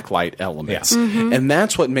black light elements. Yeah. Mm-hmm. And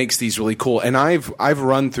that's what makes these really cool. And I've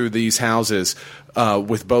run through these houses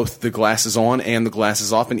with both the glasses on and the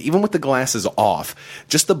glasses off, and even with the glasses off,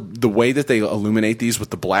 just the way that they illuminate these with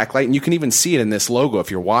the black light, and you can even see it in this logo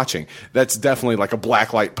if you're watching. That's definitely like a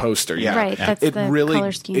black light poster. Yeah, right. That's the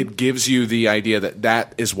color scheme. It gives you the idea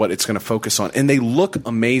that is what it's going to focus on, and they look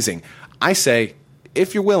amazing. I say,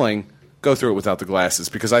 if you're willing, go through it without the glasses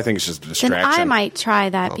because I think it's just a distraction. Then I might try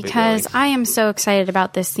that because I am so excited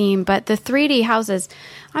about this theme. But the 3D houses,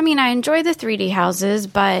 I mean, I enjoy the 3D houses,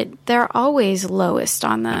 but they're always lowest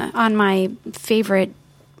on my favorite,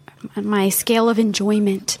 on my scale of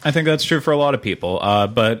enjoyment. I think that's true for a lot of people.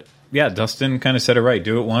 But yeah, Dustin kind of said it right.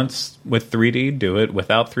 Do it once with 3D. Do it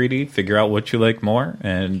without 3D. Figure out what you like more.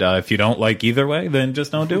 And if you don't like either way, then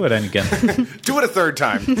just don't do it again. Do it a third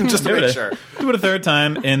time, just to make sure. Do it a third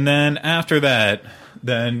time, and then after that,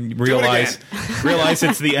 then realize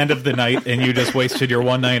it's the end of the night, and you just wasted your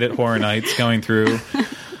one night at Horror Nights going through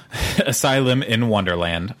Asylum in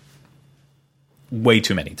Wonderland way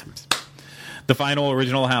too many times. The final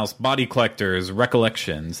original house, Body Collectors,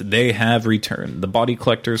 Recollections, they have returned. The Body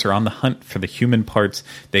Collectors are on the hunt for the human parts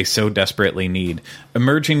they so desperately need.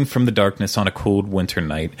 Emerging from the darkness on a cold winter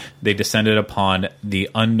night, they descended upon the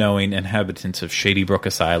unknowing inhabitants of Shady Brook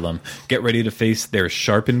Asylum. Get ready to face their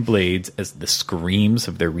sharpened blades as the screams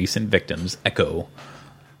of their recent victims echo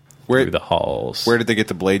through the halls. Where did they get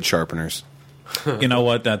the blade sharpeners? You know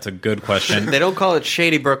what? That's a good question. They don't call it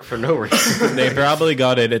Shady Brook for no reason. They probably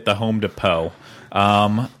got it at the Home Depot.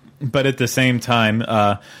 But at the same time,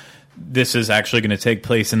 this is actually going to take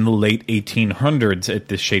place in the late 1800s at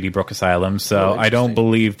the Shady Brook Asylum. So I don't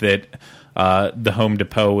believe that the Home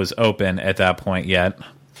Depot was open at that point yet.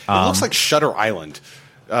 It looks like Shutter Island.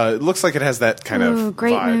 It looks like it has that kind of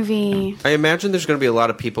great vibe. Movie. I imagine there's going to be a lot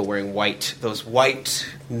of people wearing those white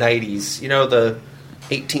nighties. You know, the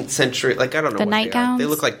 18th century, like, I don't know the what nightgowns. They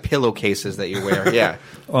look like pillowcases that you wear. Yeah.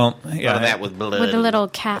 Well, yeah, that with blood, with the little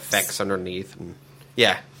caps, effects underneath, and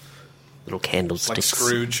little candlesticks, like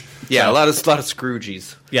Scrooge. Yeah, a lot of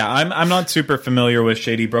Scrooges. Yeah, I'm not super familiar with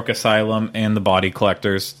Shady Brook Asylum and the Body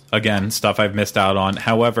Collectors. Again, stuff I've missed out on.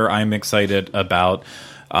 However, I'm excited about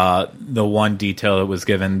the one detail that was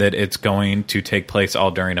given that it's going to take place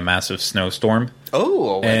all during a massive snowstorm.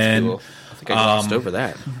 Oh, that's cool. I think I glossed over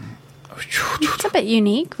that. It's a bit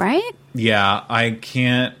unique, right? Yeah, I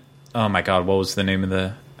can't... Oh my god, what was the name of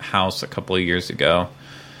the house a couple of years ago?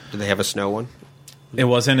 Did they have a snow one? It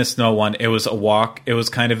wasn't a snow one. It was a walk. It was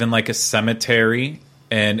kind of in like a cemetery,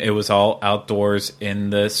 and it was all outdoors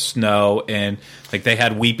in the snow, and like they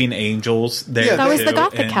had weeping angels there. Yeah, that was the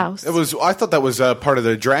Gothic house. It was. I thought that was part of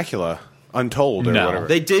the Dracula Untold or whatever.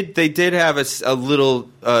 They did have a little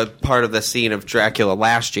part of the scene of Dracula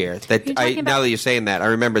last year. Now that you're saying that, I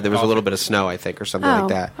remember there was a little bit of snow, I think, or something like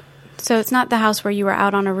that. So it's not the house where you were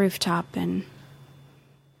out on a rooftop and...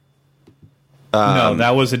 no,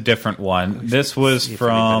 that was a different one. This was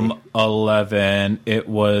from 11. It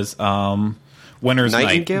was Winter's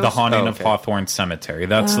Night, The Haunting of Hawthorne Cemetery.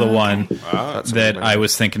 That's the one that I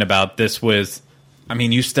was thinking about. This was... I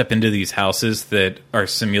mean, you step into these houses that are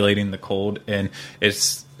simulating the cold, and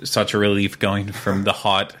it's such a relief going from the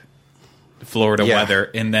hot Florida weather,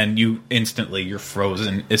 and then you're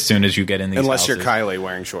frozen as soon as you get in these Unless houses. You're Kylie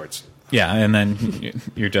wearing shorts. Yeah, and then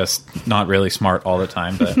you're just not really smart all the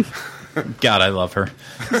time, but God, I love her.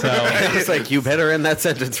 So it's like, you better end that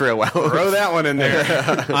sentence real well. Throw that one in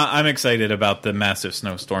there. I'm excited about the massive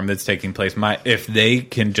snowstorm that's taking place. If they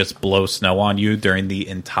can just blow snow on you during the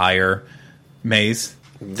entire maze,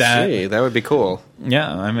 that would be cool.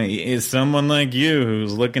 Yeah, I mean, is someone like you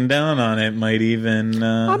who's looking down on it might even...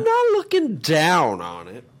 I'm not looking down on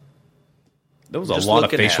it. There was a lot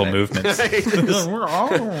of facial movements.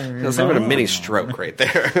 That's like a mini stroke right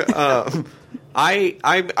there.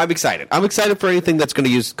 I'm excited. I'm excited for anything that's going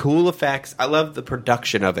to use cool effects. I love the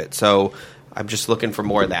production of it, so I'm just looking for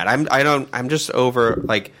more of that. I'm just over,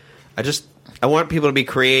 like, I want people to be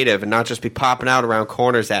creative and not just be popping out around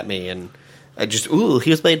corners at me and...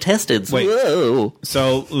 here's my intestines. Wait, whoa.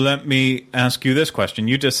 So let me ask you this question.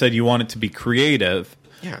 You just said you want it to be creative.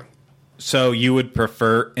 Yeah. So you would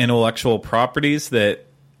prefer intellectual properties that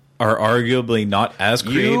are arguably not as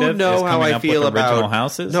creative as coming up with original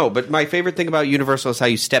houses? No, but my favorite thing about Universal is how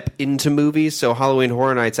you step into movies. So Halloween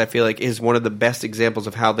Horror Nights, I feel like, is one of the best examples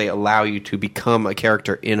of how they allow you to become a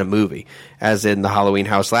character in a movie. As in the Halloween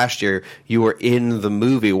house last year, you were in the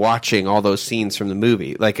movie watching all those scenes from the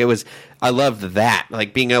movie. Like, I loved that.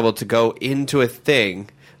 Like, being able to go into a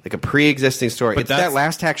thing... like a pre-existing story. But it's that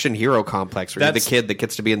last action hero complex where you're the kid that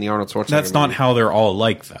gets to be in the Arnold Schwarzenegger That's not how they're all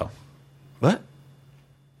like, though. What?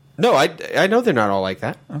 No, I know they're not all like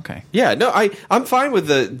that. Okay. Yeah, no, I'm fine with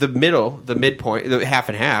the midpoint, the half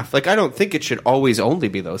and half. Like, I don't think it should always only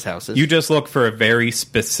be those houses. You just look for a very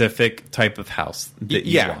specific type of house that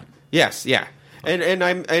you want. Yes, yeah. And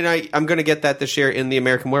I'm going to get that this year in the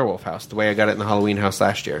American Werewolf house, the way I got it in the Halloween house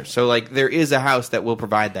last year. So like there is a house that will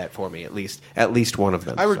provide that for me, at least one of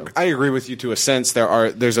them. I agree with you to a sense.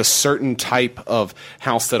 There's a certain type of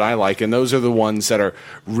house that I like, and those are the ones that are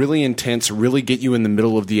really intense, really get you in the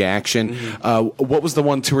middle of the action. Mm-hmm. What was the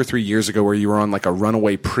one 2 or 3 years ago where you were on like a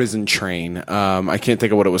runaway prison train? I can't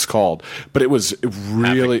think of what it was called, but it was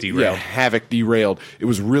really Havoc Derailed. It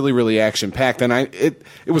was really, really action packed, and it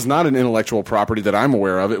was not an intellectual property that I'm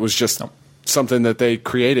aware of. It was just something that they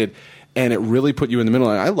created, and it really put you in the middle.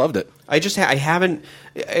 And I loved it. I haven't,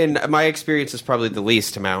 and my experience is probably the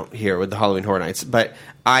least amount here with the Halloween Horror Nights, but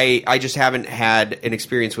I just haven't had an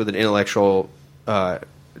experience with an intellectual, not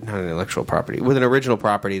an intellectual property, with an original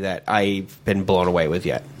property that I've been blown away with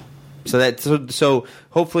yet. So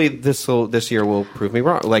hopefully this year will prove me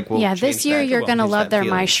wrong. Like this year you're going to love their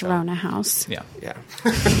My Sharona house. Yeah.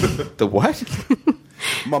 The what?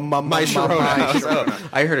 My Sharona house. Oh,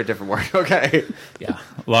 I heard a different word. Okay. Yeah.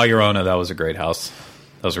 La Llorona, that was a great house.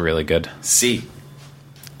 That was really good. See.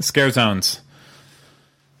 Scare Zones.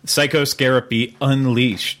 Psychoscarapy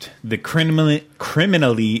Unleashed. The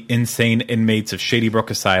criminally insane inmates of Shady Brook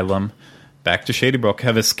Asylum, back to Shady Brook,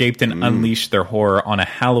 have escaped and unleashed their horror on a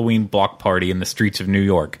Halloween block party in the streets of New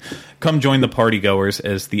York. Come join the partygoers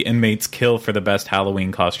as the inmates kill for the best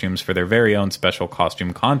Halloween costumes for their very own special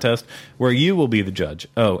costume contest, where you will be the judge.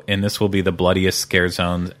 Oh, and this will be the bloodiest scare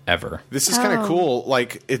zone ever. This is kind of cool.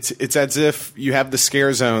 Like it's as if you have the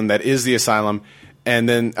scare zone that is the asylum, and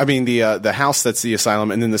then the house that's the asylum,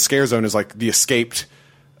 and then the scare zone is like the escaped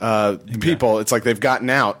people. It's like they've gotten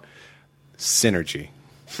out. Synergy.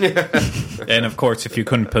 And of course, if you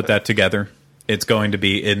couldn't put that together, it's going to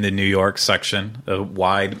be in the New York section, a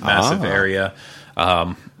wide, massive area.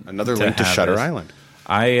 Another link to Shutter Island.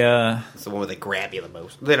 It's the one where they grab you the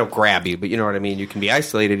most. They don't grab you, but you know what I mean. You can be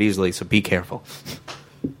isolated easily, so be careful.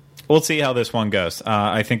 We'll see how this one goes.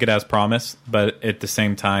 I think it has promise, but at the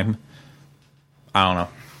same time, I don't know.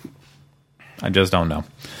 I just don't know.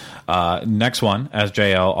 Next one, as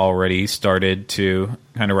JL already started to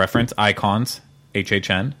kind of reference, Icons.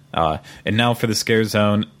 HHN. And now for the Scare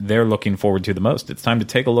Zone they're looking forward to the most. It's time to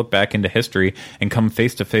take a look back into history and come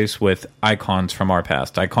face to face with icons from our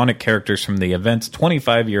past. Iconic characters from the event's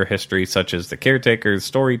 25-year history, such as the caretaker,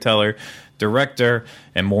 storyteller, director,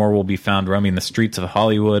 and more will be found roaming the streets of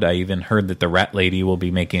Hollywood. I even heard that the Rat Lady will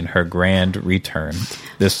be making her grand return.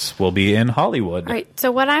 This will be in Hollywood. All right,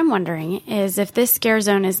 so what I'm wondering is if this Scare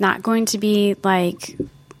Zone is not going to be like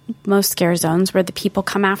most scare zones where the people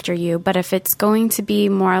come after you, but if it's going to be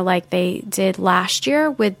more like they did last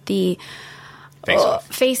year with the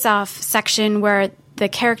face-off section where the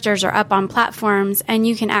characters are up on platforms and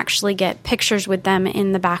you can actually get pictures with them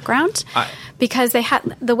in the background. Because they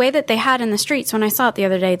had the way that they had in the streets when I saw it the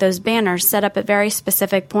other day, those banners set up at very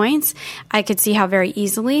specific points. I could see how very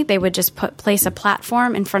easily they would just place a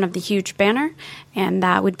platform in front of the huge banner, and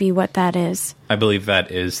that would be what that is. I believe that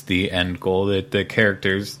is the end goal, that the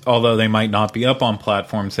characters, although they might not be up on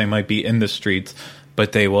platforms, they might be in the streets,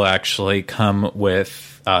 but they will actually come with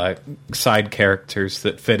side characters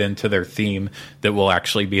that fit into their theme that will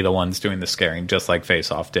actually be the ones doing the scaring, just like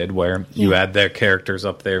Face Off did, where you had their characters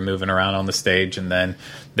up there moving around on the stage and then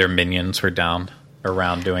their minions were down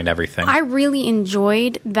around doing everything. I really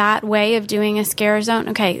enjoyed that way of doing a scare zone.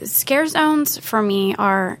 Okay, scare zones for me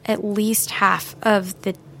are at least half of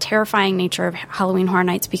the terrifying nature of Halloween Horror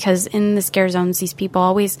Nights, because in the scare zones these people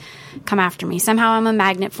always come after me. Somehow I'm a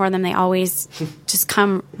magnet for them. They always just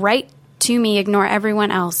come right to me, ignore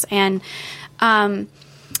everyone else. And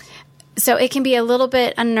so it can be a little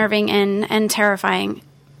bit unnerving and terrifying.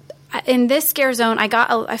 In this scare zone,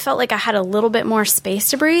 I felt like I had a little bit more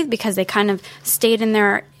space to breathe because they kind of stayed in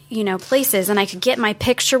their places, and I could get my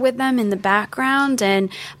picture with them in the background,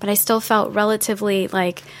 but I still felt relatively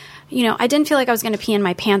like, I didn't feel like I was going to pee in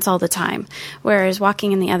my pants all the time. Whereas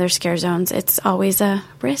walking in the other scare zones, it's always a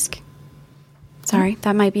risk. Sorry,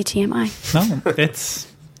 that might be TMI. No, it's...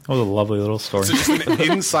 What a lovely little story. It's just an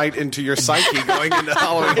insight into your psyche going into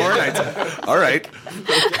Halloween Horror Nights. All right.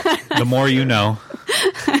 The more you know.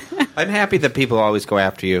 I'm happy that people always go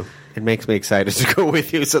after you. It makes me excited to go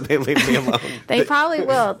with you, so they leave me alone. They probably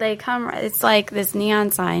will. They come. It's like this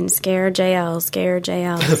neon sign, scare JL, scare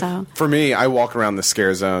JL. So for me, I walk around the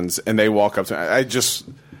scare zones, and they walk up to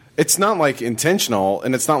me. It's not like intentional,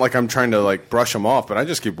 and it's not like I'm trying to like brush them off, but I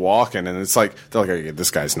just keep walking, and it's like they're like, okay,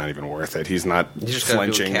 this guy's not even worth it. He's not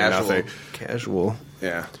flinching or nothing. Casual,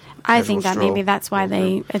 yeah. I think that maybe that's why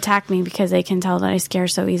they attack me, because they can tell that I scare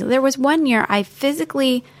so easily. There was one year I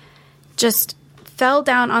physically fell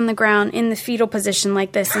down on the ground in the fetal position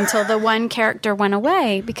like this until the one character went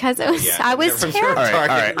away because it was. I was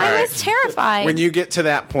terrified. I was terrified. When you get to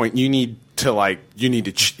that point, you need to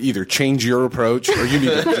either change your approach or you need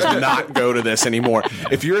to just not go to this anymore.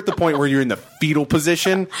 If you're at the point where you're in the fetal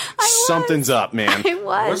position, something's up, man.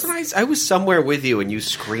 I was somewhere with you and you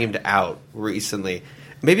screamed out recently.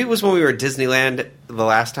 Maybe it was when we were at Disneyland the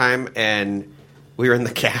last time and we were in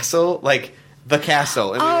the castle, like the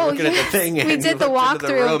castle, and we were looking at the thing. And we did the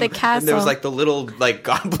walkthrough of the castle. And there was like the little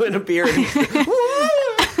goblin appeared. And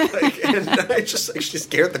I she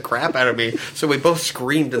scared the crap out of me. So we both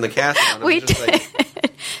screamed in the castle. We did.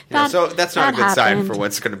 So that's not a good sign for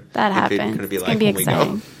what's going to be like when we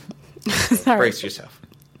go. Brace yourself.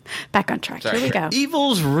 Back on track. Sorry. Here we go.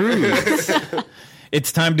 Evil's roots.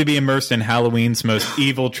 It's time to be immersed in Halloween's most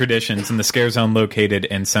evil traditions in the Scare Zone located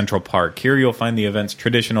in Central Park. Here you'll find the event's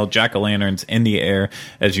traditional jack-o'-lanterns in the air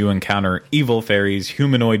as you encounter evil fairies,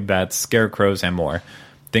 humanoid bats, scarecrows, and more.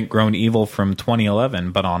 Think Grown Evil from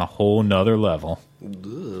 2011, but on a whole nother level.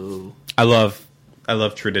 Ooh. I love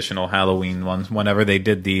traditional Halloween ones. Whenever they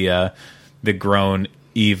did the Grown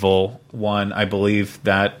Evil one, I believe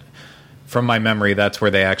that, from my memory, that's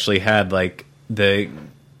where they actually had like the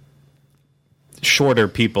shorter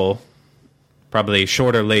people, probably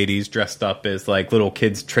shorter ladies, dressed up as like little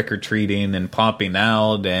kids trick-or-treating and popping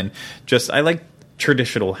out, and just I like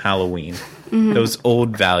traditional Halloween. Mm-hmm. Those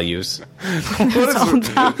old values. Old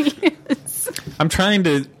values. I'm trying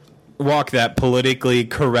to walk that politically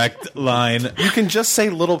correct line. You can just say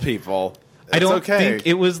little people. I don't think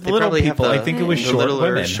it was little people. I think it was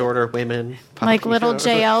shorter women. Like little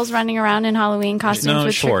JLs running around in Halloween costumes. No,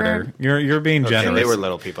 with shorter. You're being generous. They were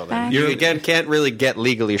little people then. You again can't really get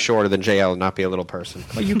legally shorter than JL and not be a little person.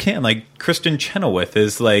 Well, you can. Like Kristen Chenoweth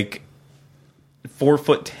is like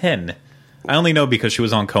 4'10". I only know because she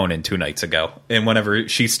was on Conan 2 nights ago, and whenever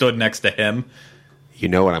she stood next to him. You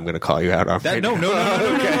know what I'm going to call you out on. No.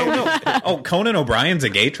 Oh, Conan O'Brien's a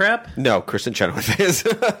gay trap? No, Kristen Chenoweth is.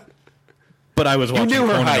 But I was watching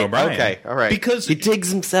Conan O'Brien. Okay, all right. Because he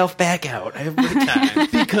digs himself back out every time.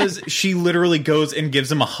 Because she literally goes and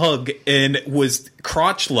gives him a hug and was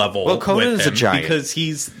crotch level. Well, Conan's a giant because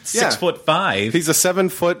he's 6'5". He's a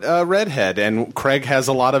 7-foot redhead, and Craig has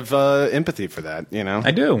a lot of empathy for that. You know,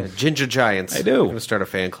 I do. Yeah, ginger giants. I do. I'm gonna start a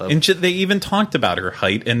fan club. And they even talked about her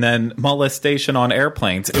height and then molestation on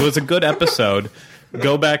airplanes. It was a good episode.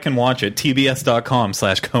 Go back and watch it.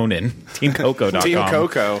 TBS.com/Conan. TeamCoco.com. Team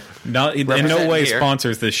Coco. In no way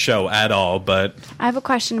sponsors this show at all, but... I have a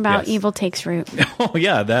question about Evil Takes Root. Oh,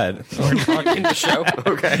 yeah, that. We're talking the show?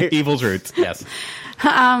 Okay. Evil's Roots, yes.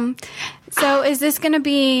 So is this going to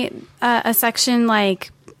be a section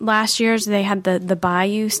like last year's? They had the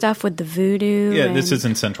Bayou stuff with the voodoo? Yeah, this is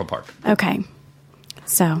in Central Park. Okay.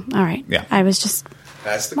 So, all right. Yeah. I was just...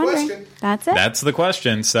 That's the question. That's it? That's the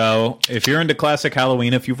question. So, if you're into classic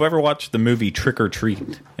Halloween, if you've ever watched the movie Trick or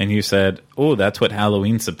Treat, and you said, oh, that's what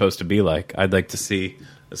Halloween's supposed to be like, I'd like to see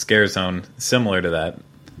a Scare Zone similar to that.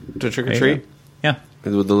 To Trick or Treat? Yeah.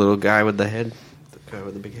 With the little guy with the head? The guy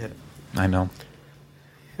with the big head? I know.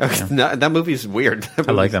 Okay. Yeah. No, that movie's weird.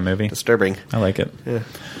 I like that movie. Disturbing. I like it. Yeah.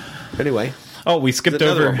 Anyway. Oh, we skipped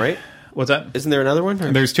over... one, right? What's that? Isn't there another one?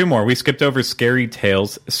 Or? There's 2 more. We skipped over Scary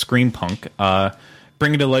Tales Scream Punk.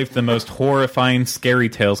 Bringing to life the most horrifying Scary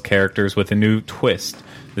Tales characters with a new twist.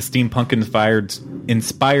 The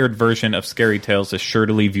steampunk-inspired version of Scary Tales is sure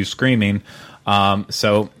to leave you screaming.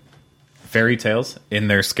 So, fairy tales in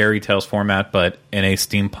their Scary Tales format, but in a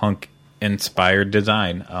steampunk-inspired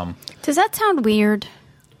design. Does that sound weird?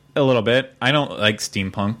 A little bit. I don't like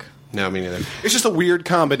steampunk. No, me neither. It's just a weird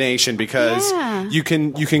combination because you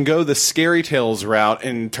can go the Scary Tales route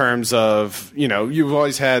in terms of, you know, you've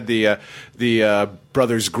always had the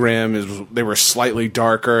Brothers Grimm, they were slightly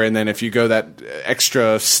darker, and then if you go that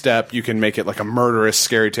extra step, you can make it like a murderous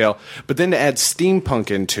Scary Tale. But then to add steampunk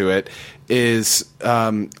into it is,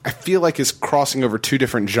 I feel like is crossing over 2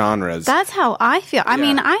 different genres. That's how I feel. I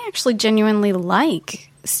mean, I actually genuinely like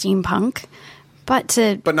steampunk. But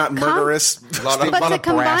not murderous. To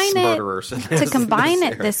combine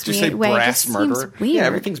it this way just seems weird. Yeah,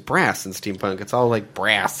 everything's brass in steampunk. It's all like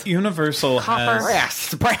brass. Universal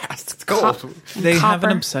has brass. It's gold. They have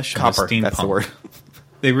an obsession with steampunk. That's the word.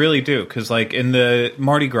 They really do, because like in the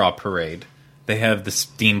Mardi Gras parade, they have the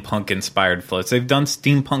steampunk inspired floats. They've done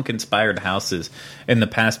steampunk inspired houses in the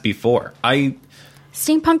past before.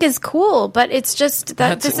 Steampunk is cool, but it's just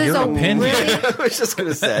that this is a opinion. really... I was just going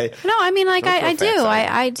to say. No, I mean, like, I do.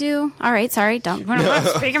 All right, sorry, I'm not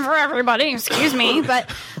speaking for everybody. Excuse me, but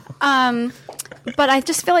I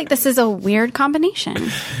just feel like this is a weird combination.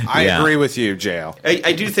 I agree with you, JL.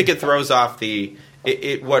 I do think it throws off the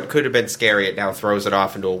what could have been scary, it now throws it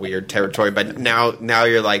off into a weird territory. But now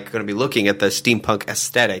you're like going to be looking at the steampunk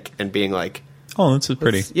aesthetic and being like, oh, this is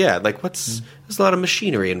pretty. Yeah, like there's a lot of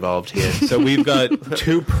machinery involved here. So we've got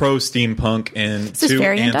 2 pro steampunk and 2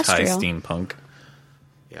 anti-steampunk.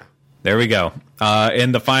 Yeah. There we go.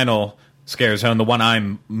 In the final Scare Zone, the one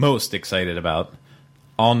I'm most excited about,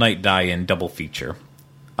 All Night Die-In double feature.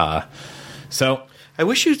 So I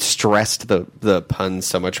wish you'd stressed the puns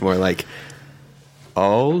so much more, like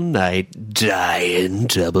All Night Die-In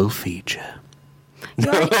double feature. You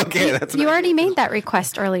already made that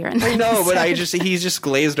request earlier in the I know, but he's just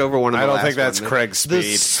glazed over one of the I don't last think that's one. Craig's speed.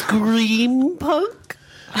 The Scream Punk?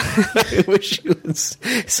 I wish you would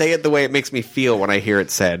say it the way it makes me feel when I hear it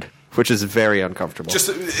said, which is very uncomfortable. Just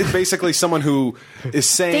basically someone who is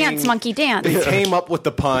saying... Dance, monkey, dance. They came up with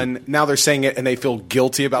the pun, now they're saying it, and they feel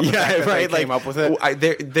guilty about the fact that they came up with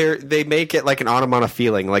it. They make it like an onomatopoeia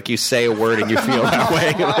feeling, like you say a word and you feel that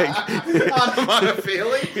way. Onomatopoeia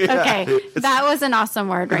feeling? Okay, that was an awesome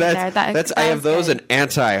word right there. I have those and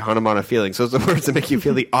anti-onomatopoeia feelings. Those are the words that make you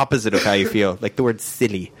feel the opposite of how you feel. Like the word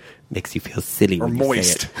silly makes you feel silly or when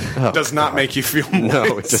moist. You say it. Does not make you feel moist.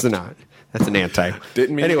 No, it does not. That's an anti.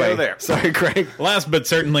 Didn't mean to go there. Sorry, Craig. Last but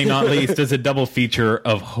certainly not least is a double feature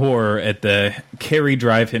of horror at the Cary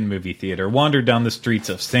Drive-In movie theater. Wander down the streets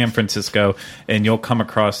of San Francisco, and you'll come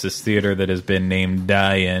across this theater that has been named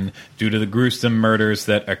Die-In due to the gruesome murders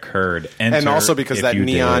that occurred. Enter and also because that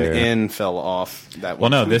Neon dare. Inn fell off. That well,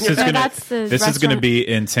 no, this is No, going this is going to be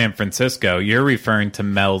in San Francisco. You're referring to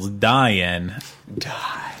Mel's Die-In.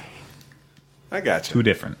 I got you. 2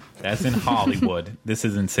 different. That's in Hollywood. This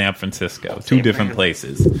is in San Francisco. 2 different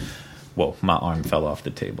places. Whoa, my arm fell off the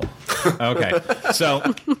table. Okay,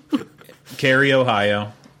 so Cary,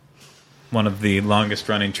 Ohio, one of the longest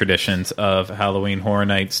running traditions of Halloween Horror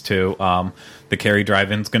Nights too. The Cary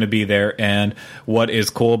Drive-In's going to be there, and what is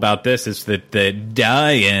cool about this is that the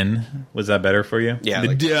Die-In, was that better for you? Yeah.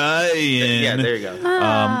 The Die-In. Yeah, there you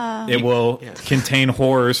go. It will contain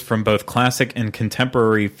horrors from both classic and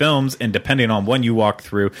contemporary films, and depending on when you walk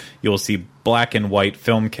through, you'll see black and white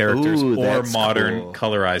film characters or modern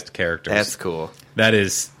colorized characters. That's cool.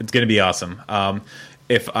 It's going to be awesome. I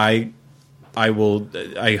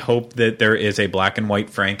hope that there is a black and white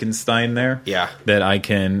Frankenstein there. Yeah. That I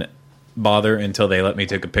can bother until they let me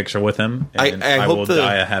take a picture with him, and I hope will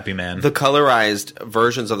die a happy man. The colorized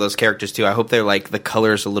versions of those characters too, I hope they're like the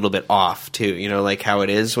colors a little bit off too, you know, like how it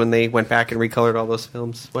is when they went back and recolored all those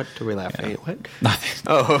films. What are we laughing at? What? Nothing.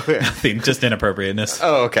 Oh, okay. Nothing, just inappropriateness.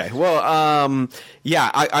 Oh, okay. Well,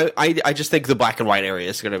 yeah, I just think the black and white area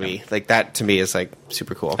is going to be like that. To me, is like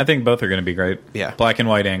super cool. I think both are going to be great. Yeah, black and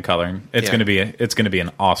white and coloring. It's going to be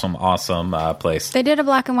an awesome place. They did a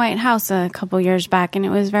black and white house a couple years back, and it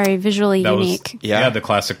was very visually unique. The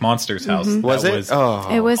classic Monsters house. Mm-hmm. Was it?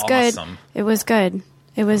 It was awesome. Good. It was good.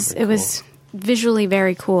 It was visually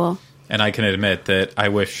very cool. And I can admit that I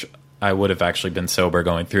wish I would have actually been sober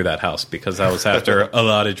going through that house, because that was after a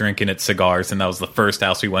lot of drinking at Cigars, and that was the first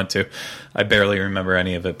house we went to. I barely remember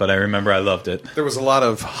any of it, but I remember I loved it. There was a lot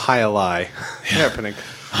of high-a-lie happening.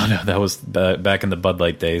 Oh no, that was back in the Bud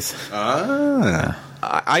Light days. I'm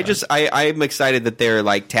excited that they're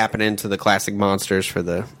like tapping into the classic Monsters for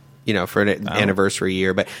the for an anniversary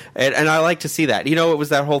year, but and I like to see that. You know, it was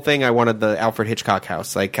that whole thing. I wanted the Alfred Hitchcock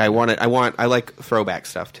house. Like I like throwback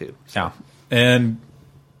stuff too. So. Yeah, and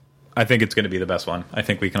I think it's going to be the best one. I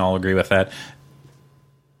think we can all agree with that.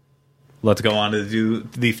 Let's go on to do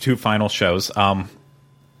the 2 final shows.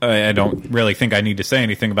 I don't really think I need to say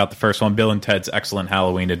anything about the first one, Bill and Ted's Excellent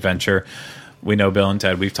Halloween Adventure. We know Bill and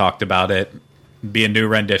Ted. We've talked about it. Be a new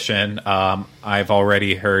rendition. I've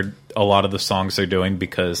already heard a lot of the songs they're doing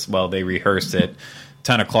because, well, they rehearsed it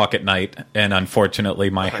 10 o'clock at night, and unfortunately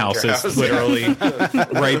my house is literally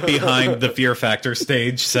right behind the Fear Factor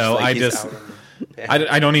stage, so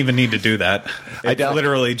I don't even need to do that.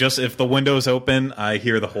 Literally just if the window's open, I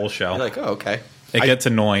hear the whole show. You're like, oh, okay. It gets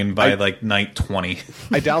annoying by like night 20.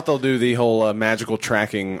 I doubt they'll do the whole magical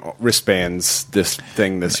tracking wristbands this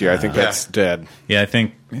year. I think that's dead. Yeah, I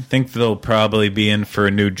think they'll probably be in for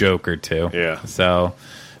a new joke or two. Yeah. So,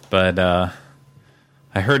 but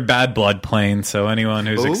I heard Bad Blood playing, so anyone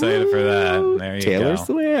who's excited for that, there you Taylor go.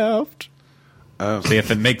 Swift. See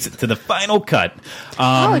if it makes it to the final cut.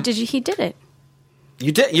 He did it.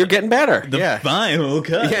 You did. You're getting better. The final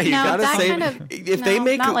cut. Yeah, you gotta say they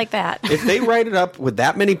make not like that. If they write it up with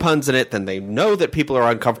that many puns in it, then they know that people are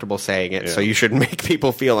uncomfortable saying it. Yeah. So you shouldn't make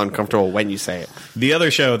people feel uncomfortable when you say it. The other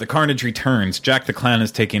show, The Carnage Returns. Jack the Clown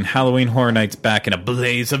is taking Halloween Horror Nights back in a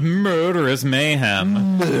blaze of murderous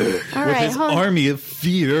mayhem with his army of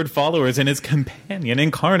feared followers and his companion in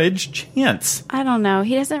Carnage, Chance. I don't know.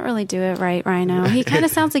 He doesn't really do it right, Rhino. He kind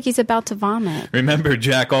of sounds like he's about to vomit. Remember,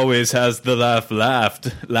 Jack always has the last laugh.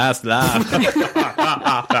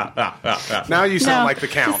 Now you sound like the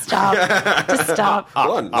Count. Just stop.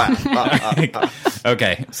 One laugh.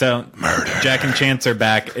 Okay, so Jack and Chance are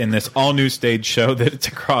back in this all-new stage show that it's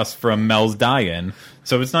across from Mel's Die-In.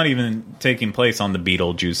 So it's not even taking place on the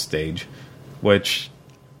Beetlejuice stage, which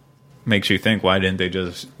makes you think, why didn't they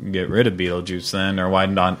just get rid of Beetlejuice then? Or why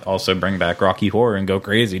not also bring back Rocky Horror and go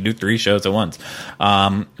crazy, do 3 shows at once?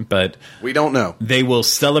 But we don't know. They will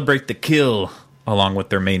celebrate the kill along with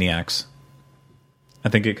their maniacs. I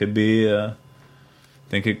think it could be... I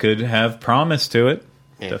think it could have promise to it.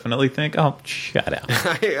 Yeah. Definitely think... Oh, shut up.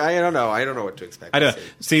 I don't know. I don't know what to expect. I don't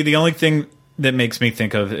see. The only thing that makes me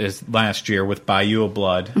think of is last year with Bayou of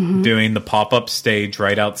Blood doing the pop-up stage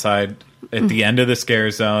right outside at the end of the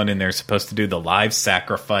scare zone, and they're supposed to do the live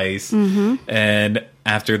sacrifice. And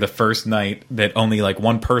after the first night, that only like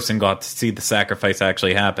one person got to see the sacrifice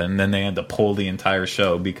actually happen. Then they had to pull the entire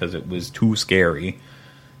show because it was too scary.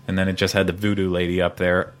 And then it just had the voodoo lady up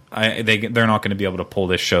there. They're not going to be able to pull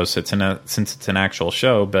this show since it's an actual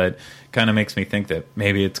show, but kind of makes me think that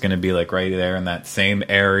maybe it's going to be like right there in that same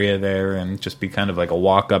area there and just be kind of like a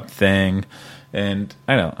walk-up thing. And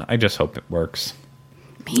I just hope it works.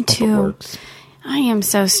 Me too. I am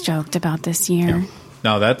so stoked about this year. Yeah.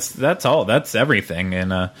 No, that's all. That's everything.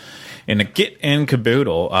 In a kit and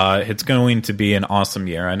caboodle, it's going to be an awesome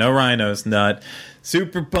year. I know Rhino's not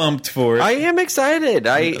super pumped for it. I am excited.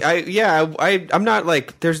 I'm not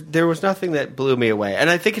like there was nothing that blew me away, and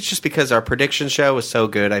I think it's just because our prediction show was so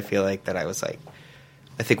good. I feel like that I was like,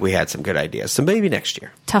 I think we had some good ideas. So maybe next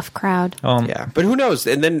year. Tough crowd. Yeah, but who knows?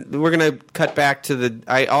 And then we're gonna cut back to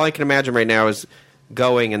all I can imagine right now is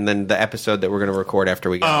going, and then the episode that we're going to record after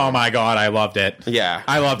we go. Oh my god, I loved it. Yeah,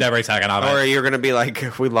 I loved every second of it. Or you're going to be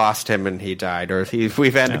like, we lost him and he died, or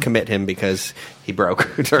we've had to commit him because he broke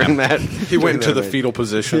during that. He went into the fetal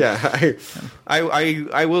position. Yeah,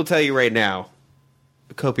 I will tell you right now,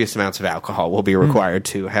 copious amounts of alcohol will be required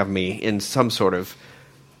to have me in some sort of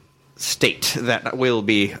state that will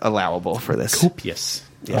be allowable for this. Copious.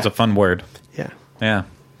 Yeah. That's a fun word. Yeah. Yeah.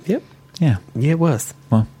 Yep. Yeah. Yeah, it was.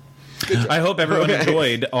 Well, I hope everyone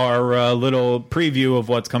enjoyed our little preview of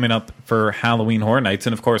what's coming up for Halloween Horror Nights.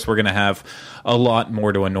 And, of course, we're going to have a lot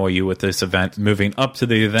more to annoy you with this event, moving up to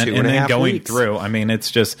the event and then going through. I mean, it's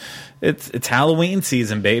just, it's Halloween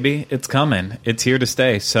season, baby. It's coming. It's here to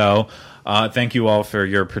stay. So thank you all for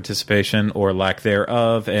your participation or lack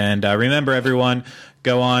thereof. And remember, everyone,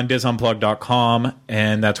 go on disunplug.com,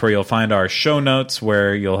 and that's where you'll find our show notes,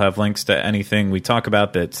 where you'll have links to anything we talk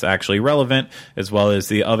about that's actually relevant, as well as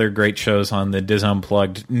the other great shows on the Dis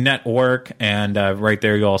Unplugged network. And right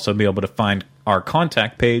there, you'll also be able to find our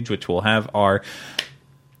contact page, which will have our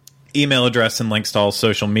email address and links to all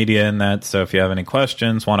social media in that. So if you have any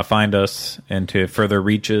questions, want to find us into further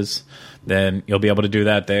reaches, then you'll be able to do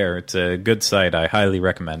that there. It's a good site. I highly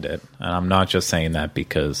recommend it. And I'm not just saying that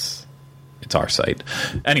because it's our site.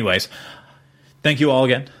 Anyways, thank you all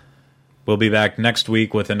again. We'll be back next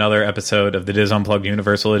week with another episode of the Dis Unplugged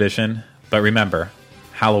Universal Edition. But remember,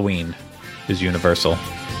 Halloween is universal.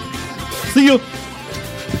 See you!